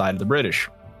joining on the side of the British.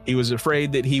 He was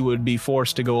afraid that he would be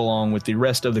forced to go along with the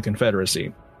rest of the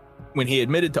Confederacy. When he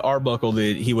admitted to Arbuckle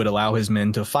that he would allow his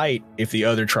men to fight if the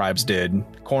other tribes did,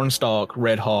 Cornstalk,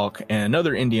 Red Hawk, and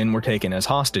another Indian were taken as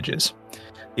hostages.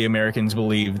 The Americans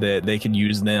believed that they could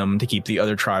use them to keep the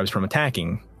other tribes from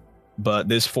attacking, but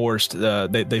this forced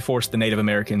they forced the Native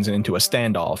Americans into a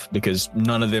standoff because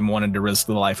none of them wanted to risk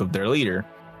the life of their leader.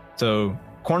 So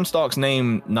Cornstalk's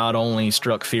name not only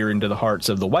struck fear into the hearts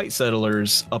of the white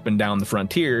settlers up and down the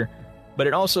frontier, but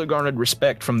it also garnered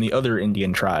respect from the other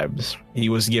Indian tribes. He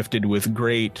was gifted with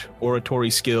great oratory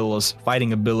skills,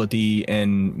 fighting ability,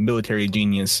 and military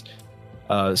genius.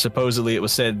 Supposedly, it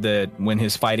was said that when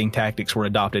his fighting tactics were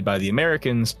adopted by the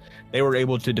Americans, they were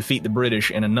able to defeat the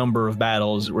British in a number of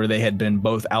battles where they had been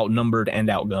both outnumbered and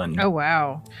outgunned. Oh,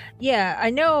 wow. Yeah,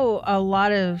 I know a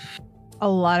lot of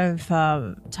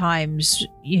times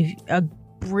a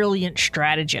brilliant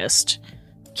strategist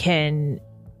can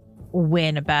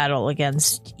win a battle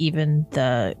against even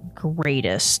the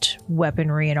greatest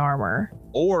weaponry and armor.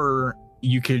 Or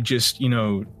you could just,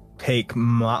 take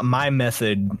my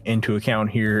method into account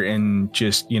here and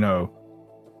just,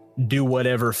 do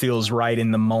whatever feels right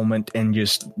in the moment and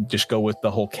just go with the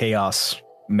whole chaos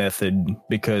method,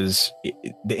 because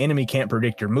the enemy can't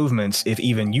predict your movements if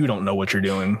even you don't know what you're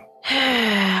doing.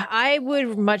 I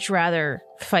would much rather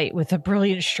fight with a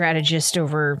brilliant strategist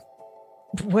over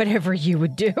whatever you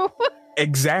would do.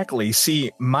 Exactly.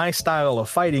 See, my style of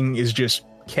fighting is just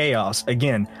chaos.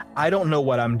 Again, I don't know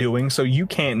what I'm doing, so you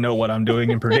can't know what I'm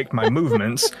doing and predict my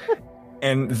movements.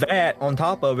 And that, on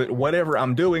top of it, whatever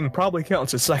I'm doing probably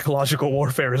counts as psychological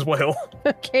warfare as well.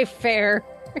 Okay, fair.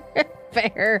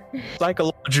 Fair.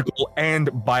 Psychological and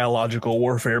biological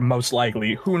warfare, most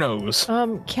likely. Who knows?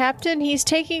 Captain, he's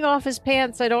taking off his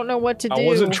pants. I don't know what to do. I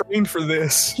wasn't trained for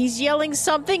this. He's yelling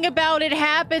something about it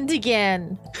happened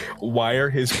again. Why are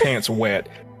his pants wet?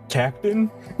 Captain?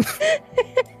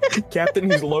 Captain,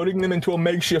 he's loading them into a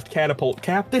makeshift catapult.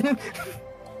 Captain?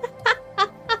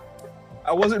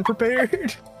 I wasn't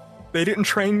prepared. They didn't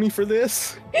train me for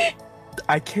this.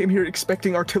 I came here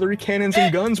expecting artillery cannons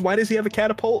and guns. Why does he have a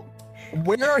catapult?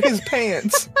 Where are his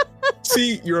pants?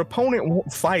 See, your opponent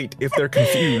won't fight if they're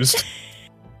confused.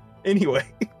 Anyway,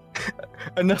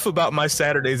 enough about my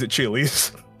Saturdays at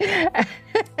Chili's.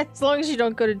 As long as you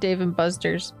don't go to Dave &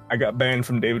 Buster's. I got banned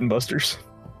from Dave & Buster's.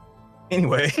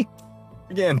 Anyway,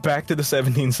 again, back to the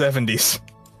 1770s.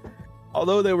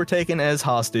 Although they were taken as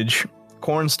hostage,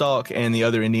 Cornstalk and the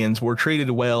other Indians were treated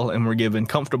well and were given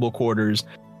comfortable quarters,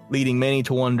 leading many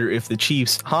to wonder if the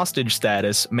chief's hostage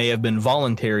status may have been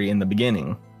voluntary in the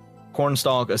beginning.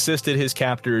 Cornstalk assisted his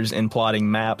captors in plotting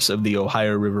maps of the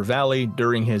Ohio River Valley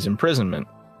during his imprisonment.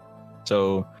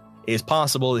 So it's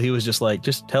possible that he was just like,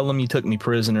 just tell them you took me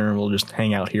prisoner, we'll just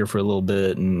hang out here for a little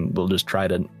bit and we'll just try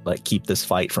to keep this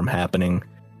fight from happening.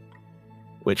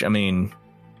 Which, I mean,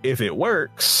 if it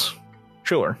works,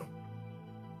 sure.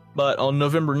 But on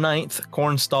November 9th,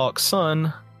 Cornstalk's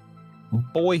son,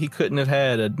 boy, he couldn't have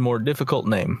had a more difficult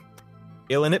name.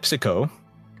 Ilinipsico,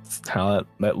 that's how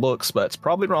that looks, but it's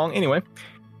probably wrong. Anyway,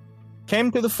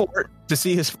 came to the fort to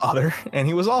see his father, and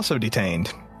he was also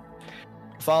detained.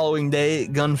 The following day,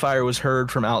 gunfire was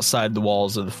heard from outside the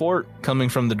walls of the fort, coming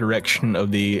from the direction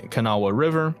of the Kanawha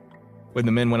River. When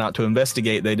the men went out to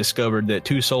investigate, they discovered that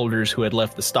two soldiers who had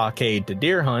left the stockade to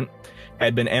deer hunt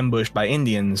had been ambushed by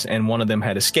Indians, and one of them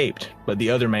had escaped, but the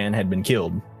other man had been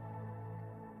killed.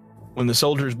 When the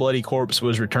soldier's bloody corpse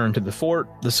was returned to the fort,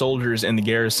 the soldiers and the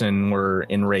garrison were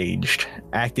enraged.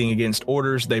 Acting against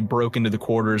orders, they broke into the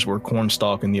quarters where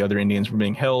Cornstalk and the other Indians were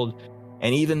being held,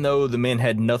 and even though the men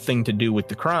had nothing to do with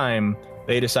the crime,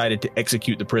 they decided to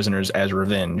execute the prisoners as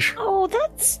revenge. Oh,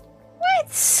 that's...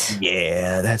 what?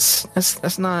 Yeah,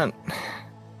 that's not...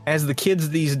 As the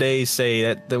kids these days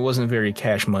say, that wasn't very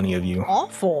cash money of you.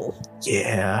 Awful.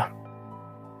 Yeah.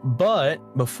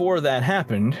 But before that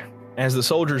happened, as the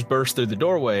soldiers burst through the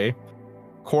doorway,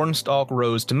 Cornstalk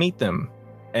rose to meet them,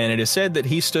 and it is said that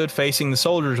he stood facing the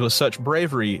soldiers with such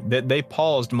bravery that they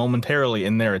paused momentarily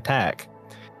in their attack.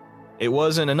 It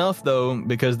wasn't enough, though,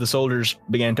 because the soldiers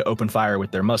began to open fire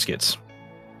with their muskets.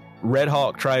 Red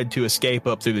Hawk tried to escape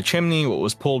up through the chimney, but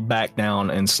was pulled back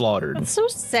down and slaughtered. That's so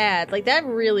sad. Like, that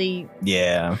really...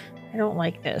 Yeah. I don't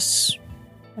like this.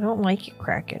 I don't like it,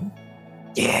 Kraken.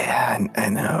 Yeah, I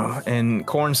know. And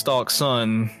Cornstalk's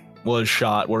son, was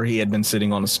shot where he had been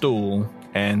sitting on a stool,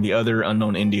 and the other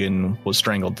unknown Indian was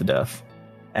strangled to death.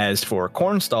 As for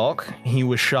Cornstalk, he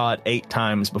was shot 8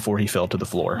 times before he fell to the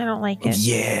floor. I don't like it.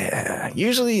 Yeah,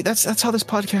 usually that's how this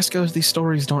podcast goes. These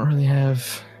stories don't really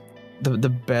have the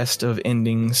best of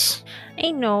endings.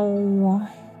 I know.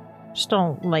 Just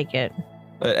don't like it.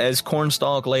 But as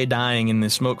Cornstalk lay dying in the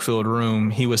smoke-filled room,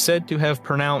 he was said to have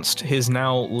pronounced his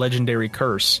now legendary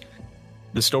curse.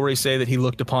 The stories say that he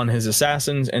looked upon his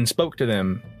assassins and spoke to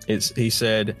them. He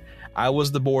said, "I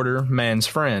was the border man's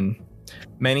friend.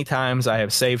 Many times I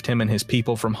have saved him and his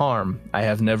people from harm. I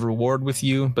have never warred with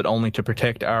you, but only to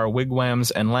protect our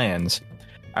wigwams and lands.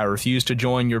 I refuse to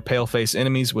join your pale-face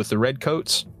enemies with the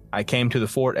redcoats. I came to the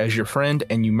fort as your friend,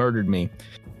 and you murdered me.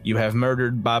 You have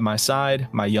murdered by my side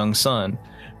my young son.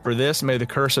 For this, may the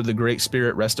curse of the Great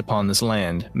Spirit rest upon this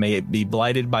land. May it be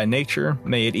blighted by nature.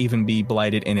 May it even be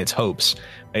blighted in its hopes.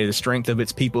 May the strength of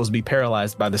its peoples be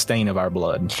paralyzed by the stain of our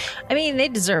blood." I mean, they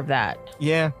deserve that.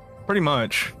 Yeah, pretty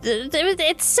much.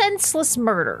 It's senseless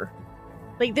murder.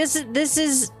 Like, this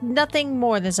is nothing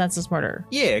more than senseless murder.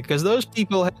 Yeah, because those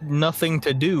people had nothing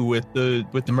to do with the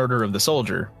murder of the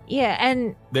soldier. Yeah,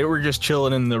 and They were just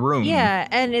chilling in the room. yeah,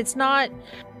 and it's not.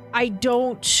 I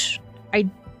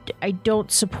don't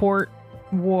support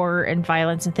war and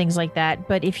violence and things like that,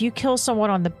 but if you kill someone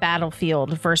on the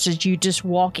battlefield versus you just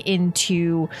walk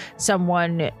into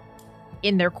someone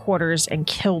in their quarters and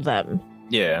kill them.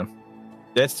 Yeah.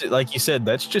 That's, like you said,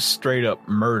 that's just straight up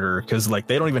murder, because like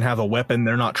they don't even have a weapon.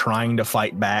 They're not trying to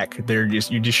fight back. You're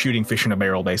just shooting fish in a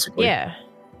barrel, basically. Yeah.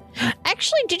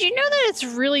 Actually, did you know that it's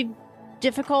really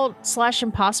difficult /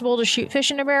 impossible to shoot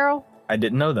fish in a barrel? I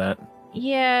didn't know that.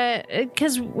 Yeah,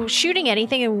 because shooting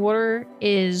anything in water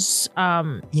is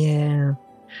Yeah.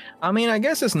 I mean, I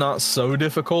guess it's not so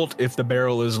difficult if the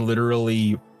barrel is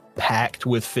literally packed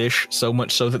with fish, so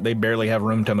much so that they barely have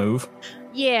room to move.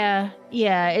 Yeah,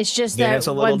 it's just Yeah, that it's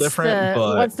a little different,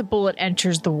 but once the bullet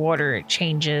enters the water, it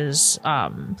changes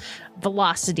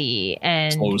velocity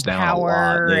and slows down power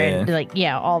a lot,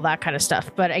 and all that kind of stuff.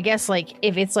 But I guess like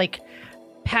if it's like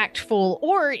packed full,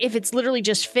 or if it's literally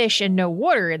just fish and no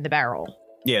water in the barrel.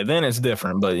 Yeah, then it's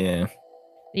different, but yeah.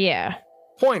 Yeah.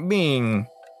 Point being,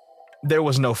 there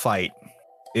was no fight.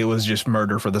 It was just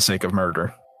murder for the sake of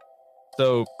murder.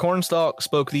 So Cornstalk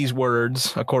spoke these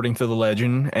words, according to the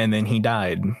legend, and then he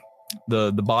died.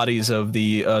 The bodies of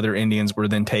the other Indians were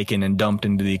then taken and dumped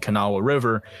into the Kanawha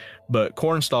River, but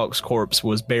Cornstalk's corpse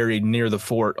was buried near the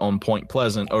fort on Point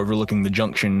Pleasant, overlooking the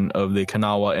junction of the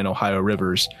Kanawha and Ohio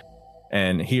rivers.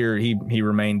 And here he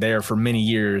remained there for many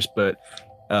years, but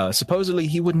supposedly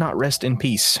he would not rest in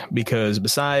peace, because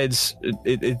besides,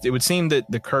 it would seem that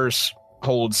the curse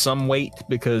holds some weight,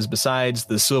 because besides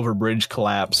the Silver Bridge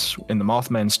collapse in the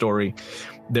Mothman story,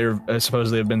 there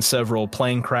supposedly have been several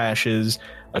plane crashes,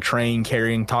 a train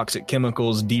carrying toxic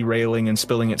chemicals derailing and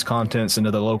spilling its contents into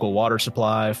the local water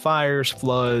supply, fires,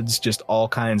 floods, just all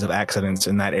kinds of accidents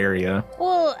in that area.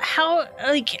 Well,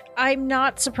 I'm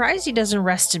not surprised he doesn't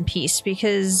rest in peace,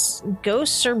 because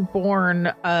ghosts are born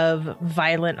of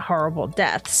violent, horrible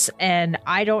deaths, and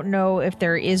I don't know if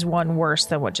there is one worse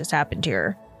than what just happened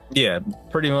here. Yeah,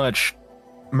 pretty much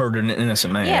murdered an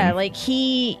innocent man. Yeah, like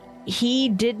he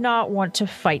did not want to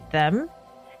fight them,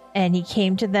 and he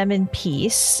came to them in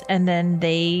peace, and then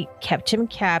they kept him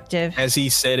captive. As he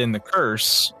said in the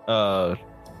curse,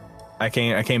 I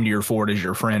came to your fort as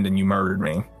your friend, and you murdered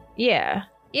me. Yeah,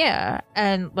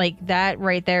 and like that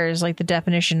right there is like the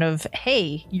definition of,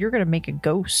 hey, you're gonna make a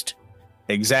ghost.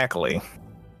 Exactly.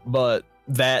 But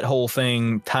that whole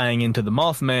thing tying into the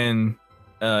Mothman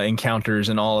encounters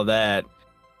and all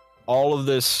of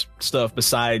this stuff,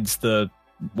 besides the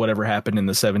whatever happened in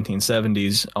the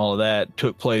 1770s, all of that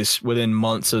took place within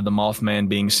months of the Mothman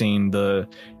being seen. The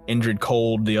Indrid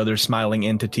Cold, the other smiling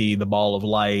entity, the ball of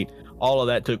light, all of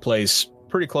that took place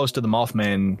pretty close to the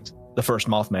first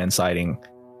Mothman sighting.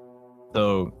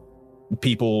 So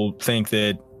people think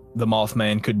that the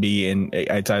Mothman could be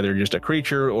it's either just a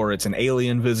creature or it's an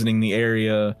alien visiting the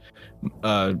area,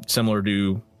 similar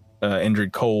to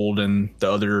Indrid Cold and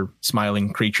the other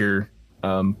smiling creature.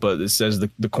 But it says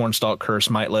the Cornstalk curse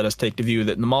might let us take the view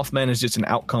that the Mothman is just an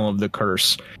outcome of the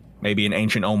curse, maybe an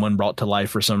ancient omen brought to life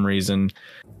for some reason,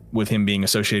 with him being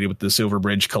associated with the Silver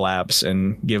Bridge collapse.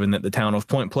 And given that the town of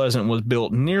Point Pleasant was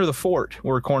built near the fort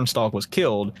where Cornstalk was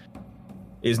killed,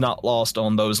 is not lost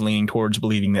on those leaning towards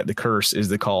believing that the curse is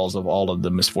the cause of all of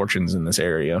the misfortunes in this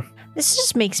area. This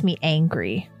just makes me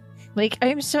angry. Like,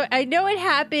 I know it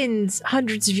happens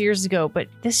hundreds of years ago, but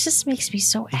this just makes me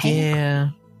so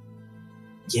angry.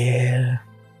 Yeah.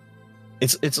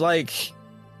 It's like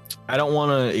I don't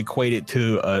want to equate it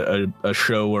to a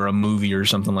show or a movie or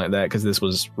something like that because this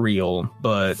was real,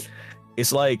 but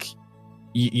it's like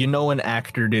you know an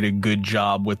actor did a good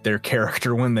job with their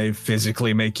character when they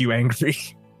physically make you angry.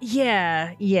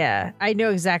 Yeah, I know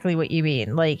exactly what you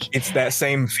mean. Like, it's that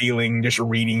same feeling, just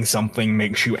reading something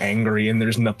makes you angry and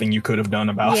there's nothing you could have done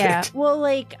about it. Well,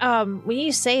 like, when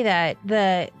you say that,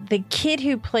 the kid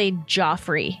who played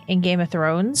Joffrey in Game of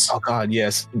Thrones. Oh God,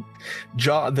 yes.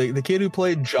 The kid who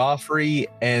played Joffrey,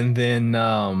 and then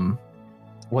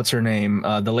what's her name?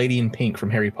 The lady in pink from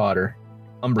Harry Potter.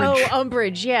 Umbridge. Oh,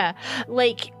 Umbridge, yeah.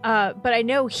 Like, but I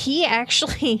know he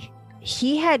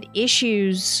had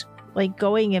issues like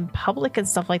going in public and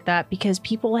stuff like that because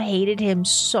people hated him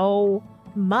so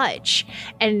much.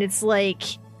 And it's like,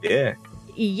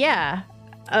 yeah,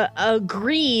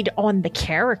 agreed on the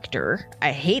character.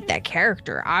 I hate that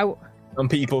character. Some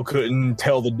people couldn't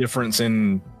tell the difference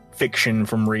in fiction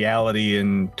from reality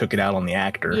and took it out on the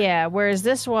actor. Yeah, whereas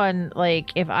this one,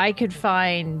 like, if I could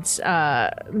find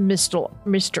Mr.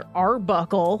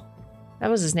 Arbuckle, that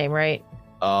was his name, right?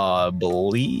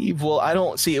 Believe. Well, I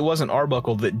don't see. It wasn't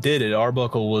Arbuckle that did it.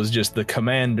 Arbuckle was just the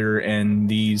commander, and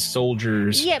these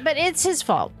soldiers. Yeah, but it's his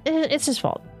fault. It's his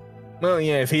fault. Well,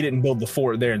 yeah, if he didn't build the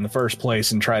fort there in the first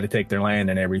place and try to take their land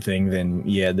and everything, then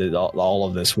yeah, all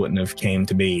of this wouldn't have came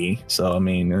to be. So I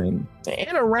mean,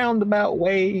 in a roundabout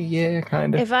way, yeah,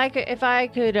 kind of. If I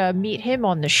could meet him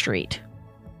on the street,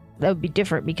 that would be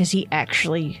different because he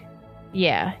actually.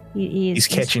 Yeah, he's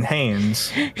catching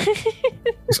hands.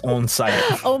 He's on site.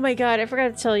 Oh my God, I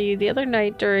forgot to tell you, the other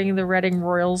night during the Reading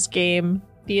Royals game,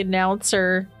 the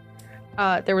announcer,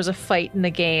 there was a fight in the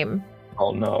game.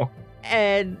 Oh no.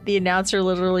 And the announcer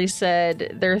literally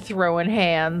said, they're throwing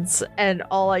hands. And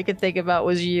all I could think about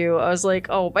was you. I was like,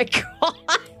 oh my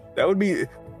God. That would be,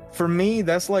 for me,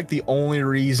 that's like the only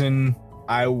reason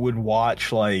I would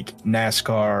watch like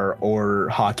NASCAR or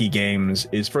hockey games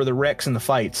is for the wrecks and the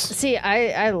fights. See,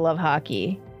 I love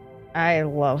hockey. I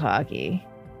love hockey.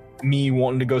 Me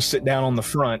wanting to go sit down on the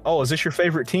front. Oh, is this your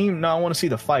favorite team? No, I want to see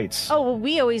the fights. Oh, well,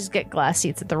 we always get glass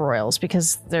seats at the Royals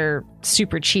because they're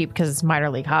super cheap because it's minor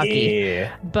league hockey.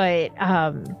 Yeah. But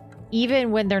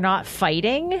even when they're not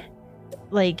fighting,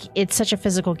 like, it's such a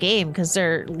physical game because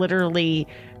they're literally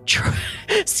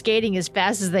skating as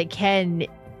fast as they can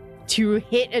to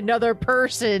hit another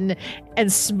person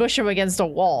and smush them against a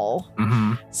wall.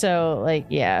 Mm-hmm. So, like,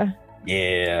 yeah,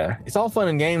 it's all fun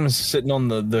and games sitting on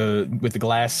the with the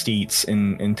glass seats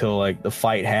until like the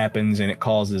fight happens and it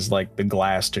causes like the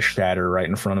glass to shatter right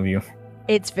in front of you.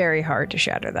 It's very hard to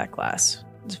shatter that glass.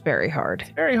 It's very hard.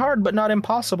 Very hard, but not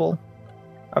impossible.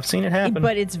 I've seen it happen.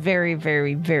 But it's very,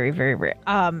 very, very, very rare.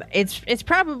 It's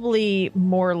probably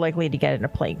more likely to get in a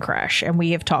plane crash, and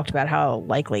we have talked about how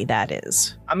likely that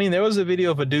is. I mean, there was a video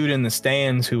of a dude in the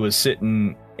stands who was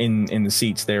sitting in the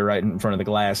seats there right in front of the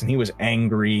glass, and he was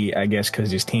angry, I guess, because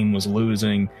his team was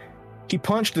losing. He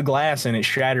punched the glass, and it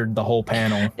shattered the whole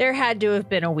panel. There had to have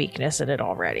been a weakness in it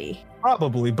already.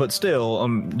 Probably, but still,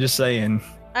 I'm just saying.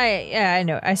 I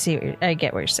know. I see. I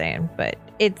get what you're saying, but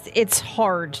it's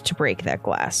hard to break that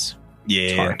glass. Yeah.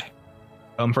 It's hard.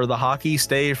 For the hockey,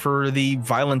 stay for the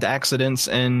violent accidents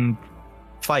and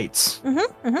fights.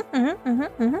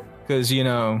 Because, you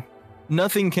know,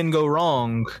 nothing can go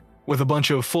wrong with a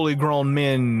bunch of fully grown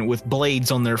men with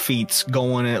blades on their feet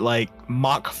going at like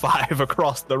Mach 5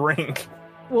 across the rink.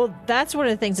 Well, that's one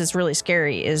of the things that's really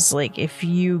scary is like if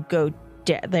you go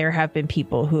there have been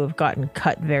people who have gotten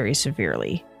cut very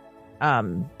severely.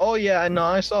 Oh yeah, no,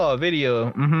 I saw a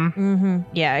video.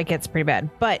 Yeah, it gets pretty bad.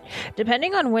 But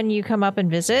depending on when you come up and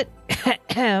visit,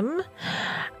 if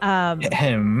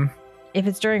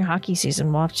it's during hockey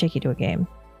season, we'll have to take you to a game.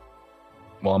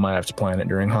 Well, I might have to plan it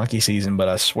during hockey season, but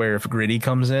I swear if Gritty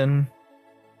comes in,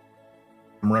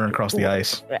 I'm running across the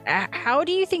ice. How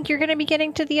do you think you're going to be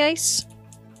getting to the ice?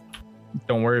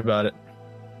 Don't worry about it.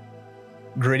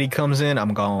 Gritty comes in,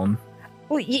 I'm gone.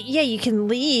 Well, yeah, you can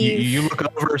leave. You look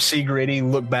over, see Gritty,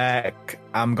 look back,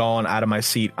 I'm gone, out of my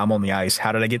seat, I'm on the ice.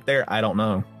 How did I get there? I don't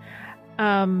know.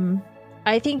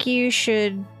 I think you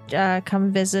should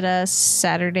come visit us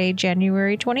Saturday,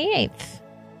 January 28th.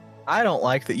 I don't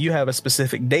like that you have a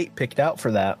specific date picked out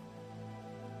for that.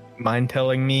 Mind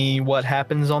telling me what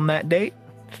happens on that date?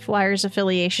 Flyers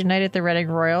affiliation night at the Reading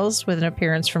Royals with an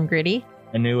appearance from Gritty.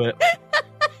 I knew it.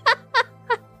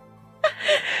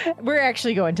 We're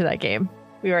actually going to that game.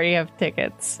 We already have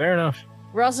tickets. Fair enough.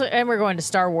 We're going to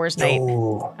Star Wars night.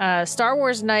 Oh. Star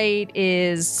Wars night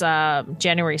is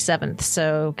January 7th,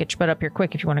 so get your butt up here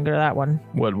quick if you want to go to that one.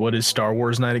 What is Star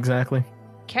Wars night exactly?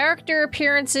 Character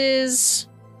appearances,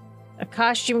 a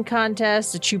costume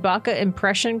contest, a Chewbacca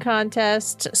impression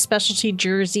contest, specialty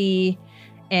jersey,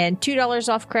 and $2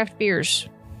 off craft beers.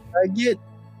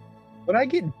 Would I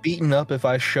get beaten up if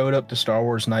I showed up to Star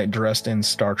Wars night dressed in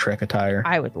Star Trek attire?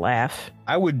 I would laugh.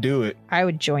 I would do it. I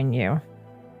would join you.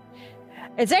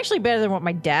 It's actually better than what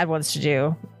my dad wants to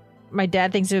do. My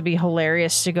dad thinks it would be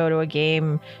hilarious to go to a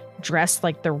game dressed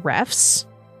like the refs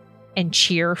and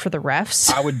cheer for the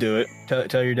refs. I would do it.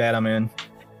 Tell your dad I'm in.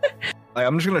 Like,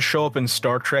 I'm just going to show up in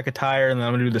Star Trek attire, and then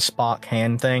I'm going to do the Spock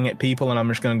hand thing at people, and I'm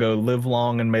just going to go, live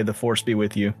long and may the force be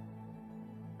with you.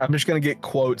 I'm just going to get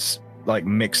quotes like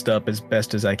mixed up as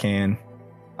best as I can.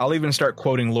 I'll even start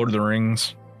quoting Lord of the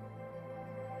Rings.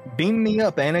 Beam me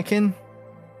up, Anakin.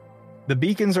 The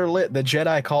beacons are lit. The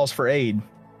Jedi calls for aid.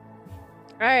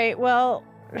 All right. Well,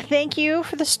 thank you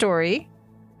for the story.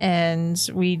 And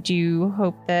we do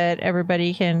hope that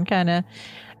everybody can kind of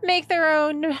make their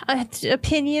own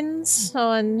opinions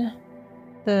on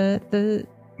the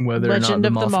whether or not legend the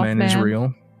of the Mothman is Mothman.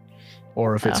 real,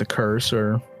 or if it's a curse,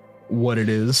 or what it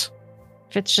is.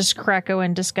 If it's just Krakow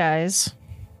in disguise.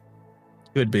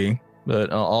 Could be.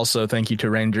 But also thank you to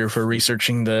Ranger for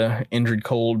researching the Indrid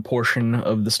Cold portion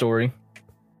of the story.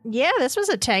 Yeah, this was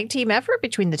a tag team effort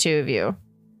between the two of you.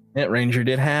 Yeah, Ranger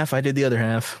did half. I did the other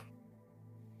half.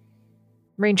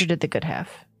 Ranger did the good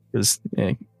half.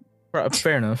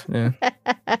 Fair enough. Yeah.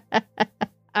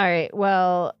 All right.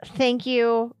 Well, thank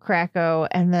you, Krakow.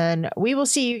 And then we will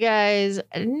see you guys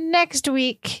next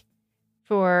week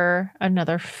for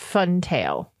another fun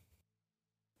tale.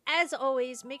 As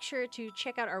always, make sure to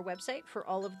check out our website for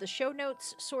all of the show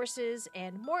notes, sources,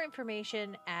 and more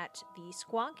information at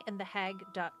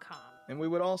thesquonkandthehag.com. And we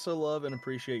would also love and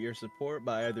appreciate your support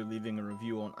by either leaving a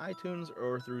review on iTunes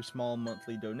or through small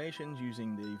monthly donations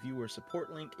using the viewer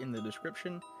support link in the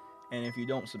description. And if you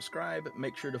don't subscribe,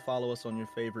 make sure to follow us on your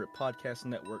favorite podcast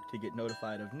network to get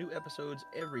notified of new episodes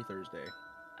every Thursday.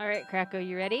 All right, Krakow,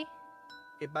 you ready?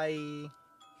 Okay, bye.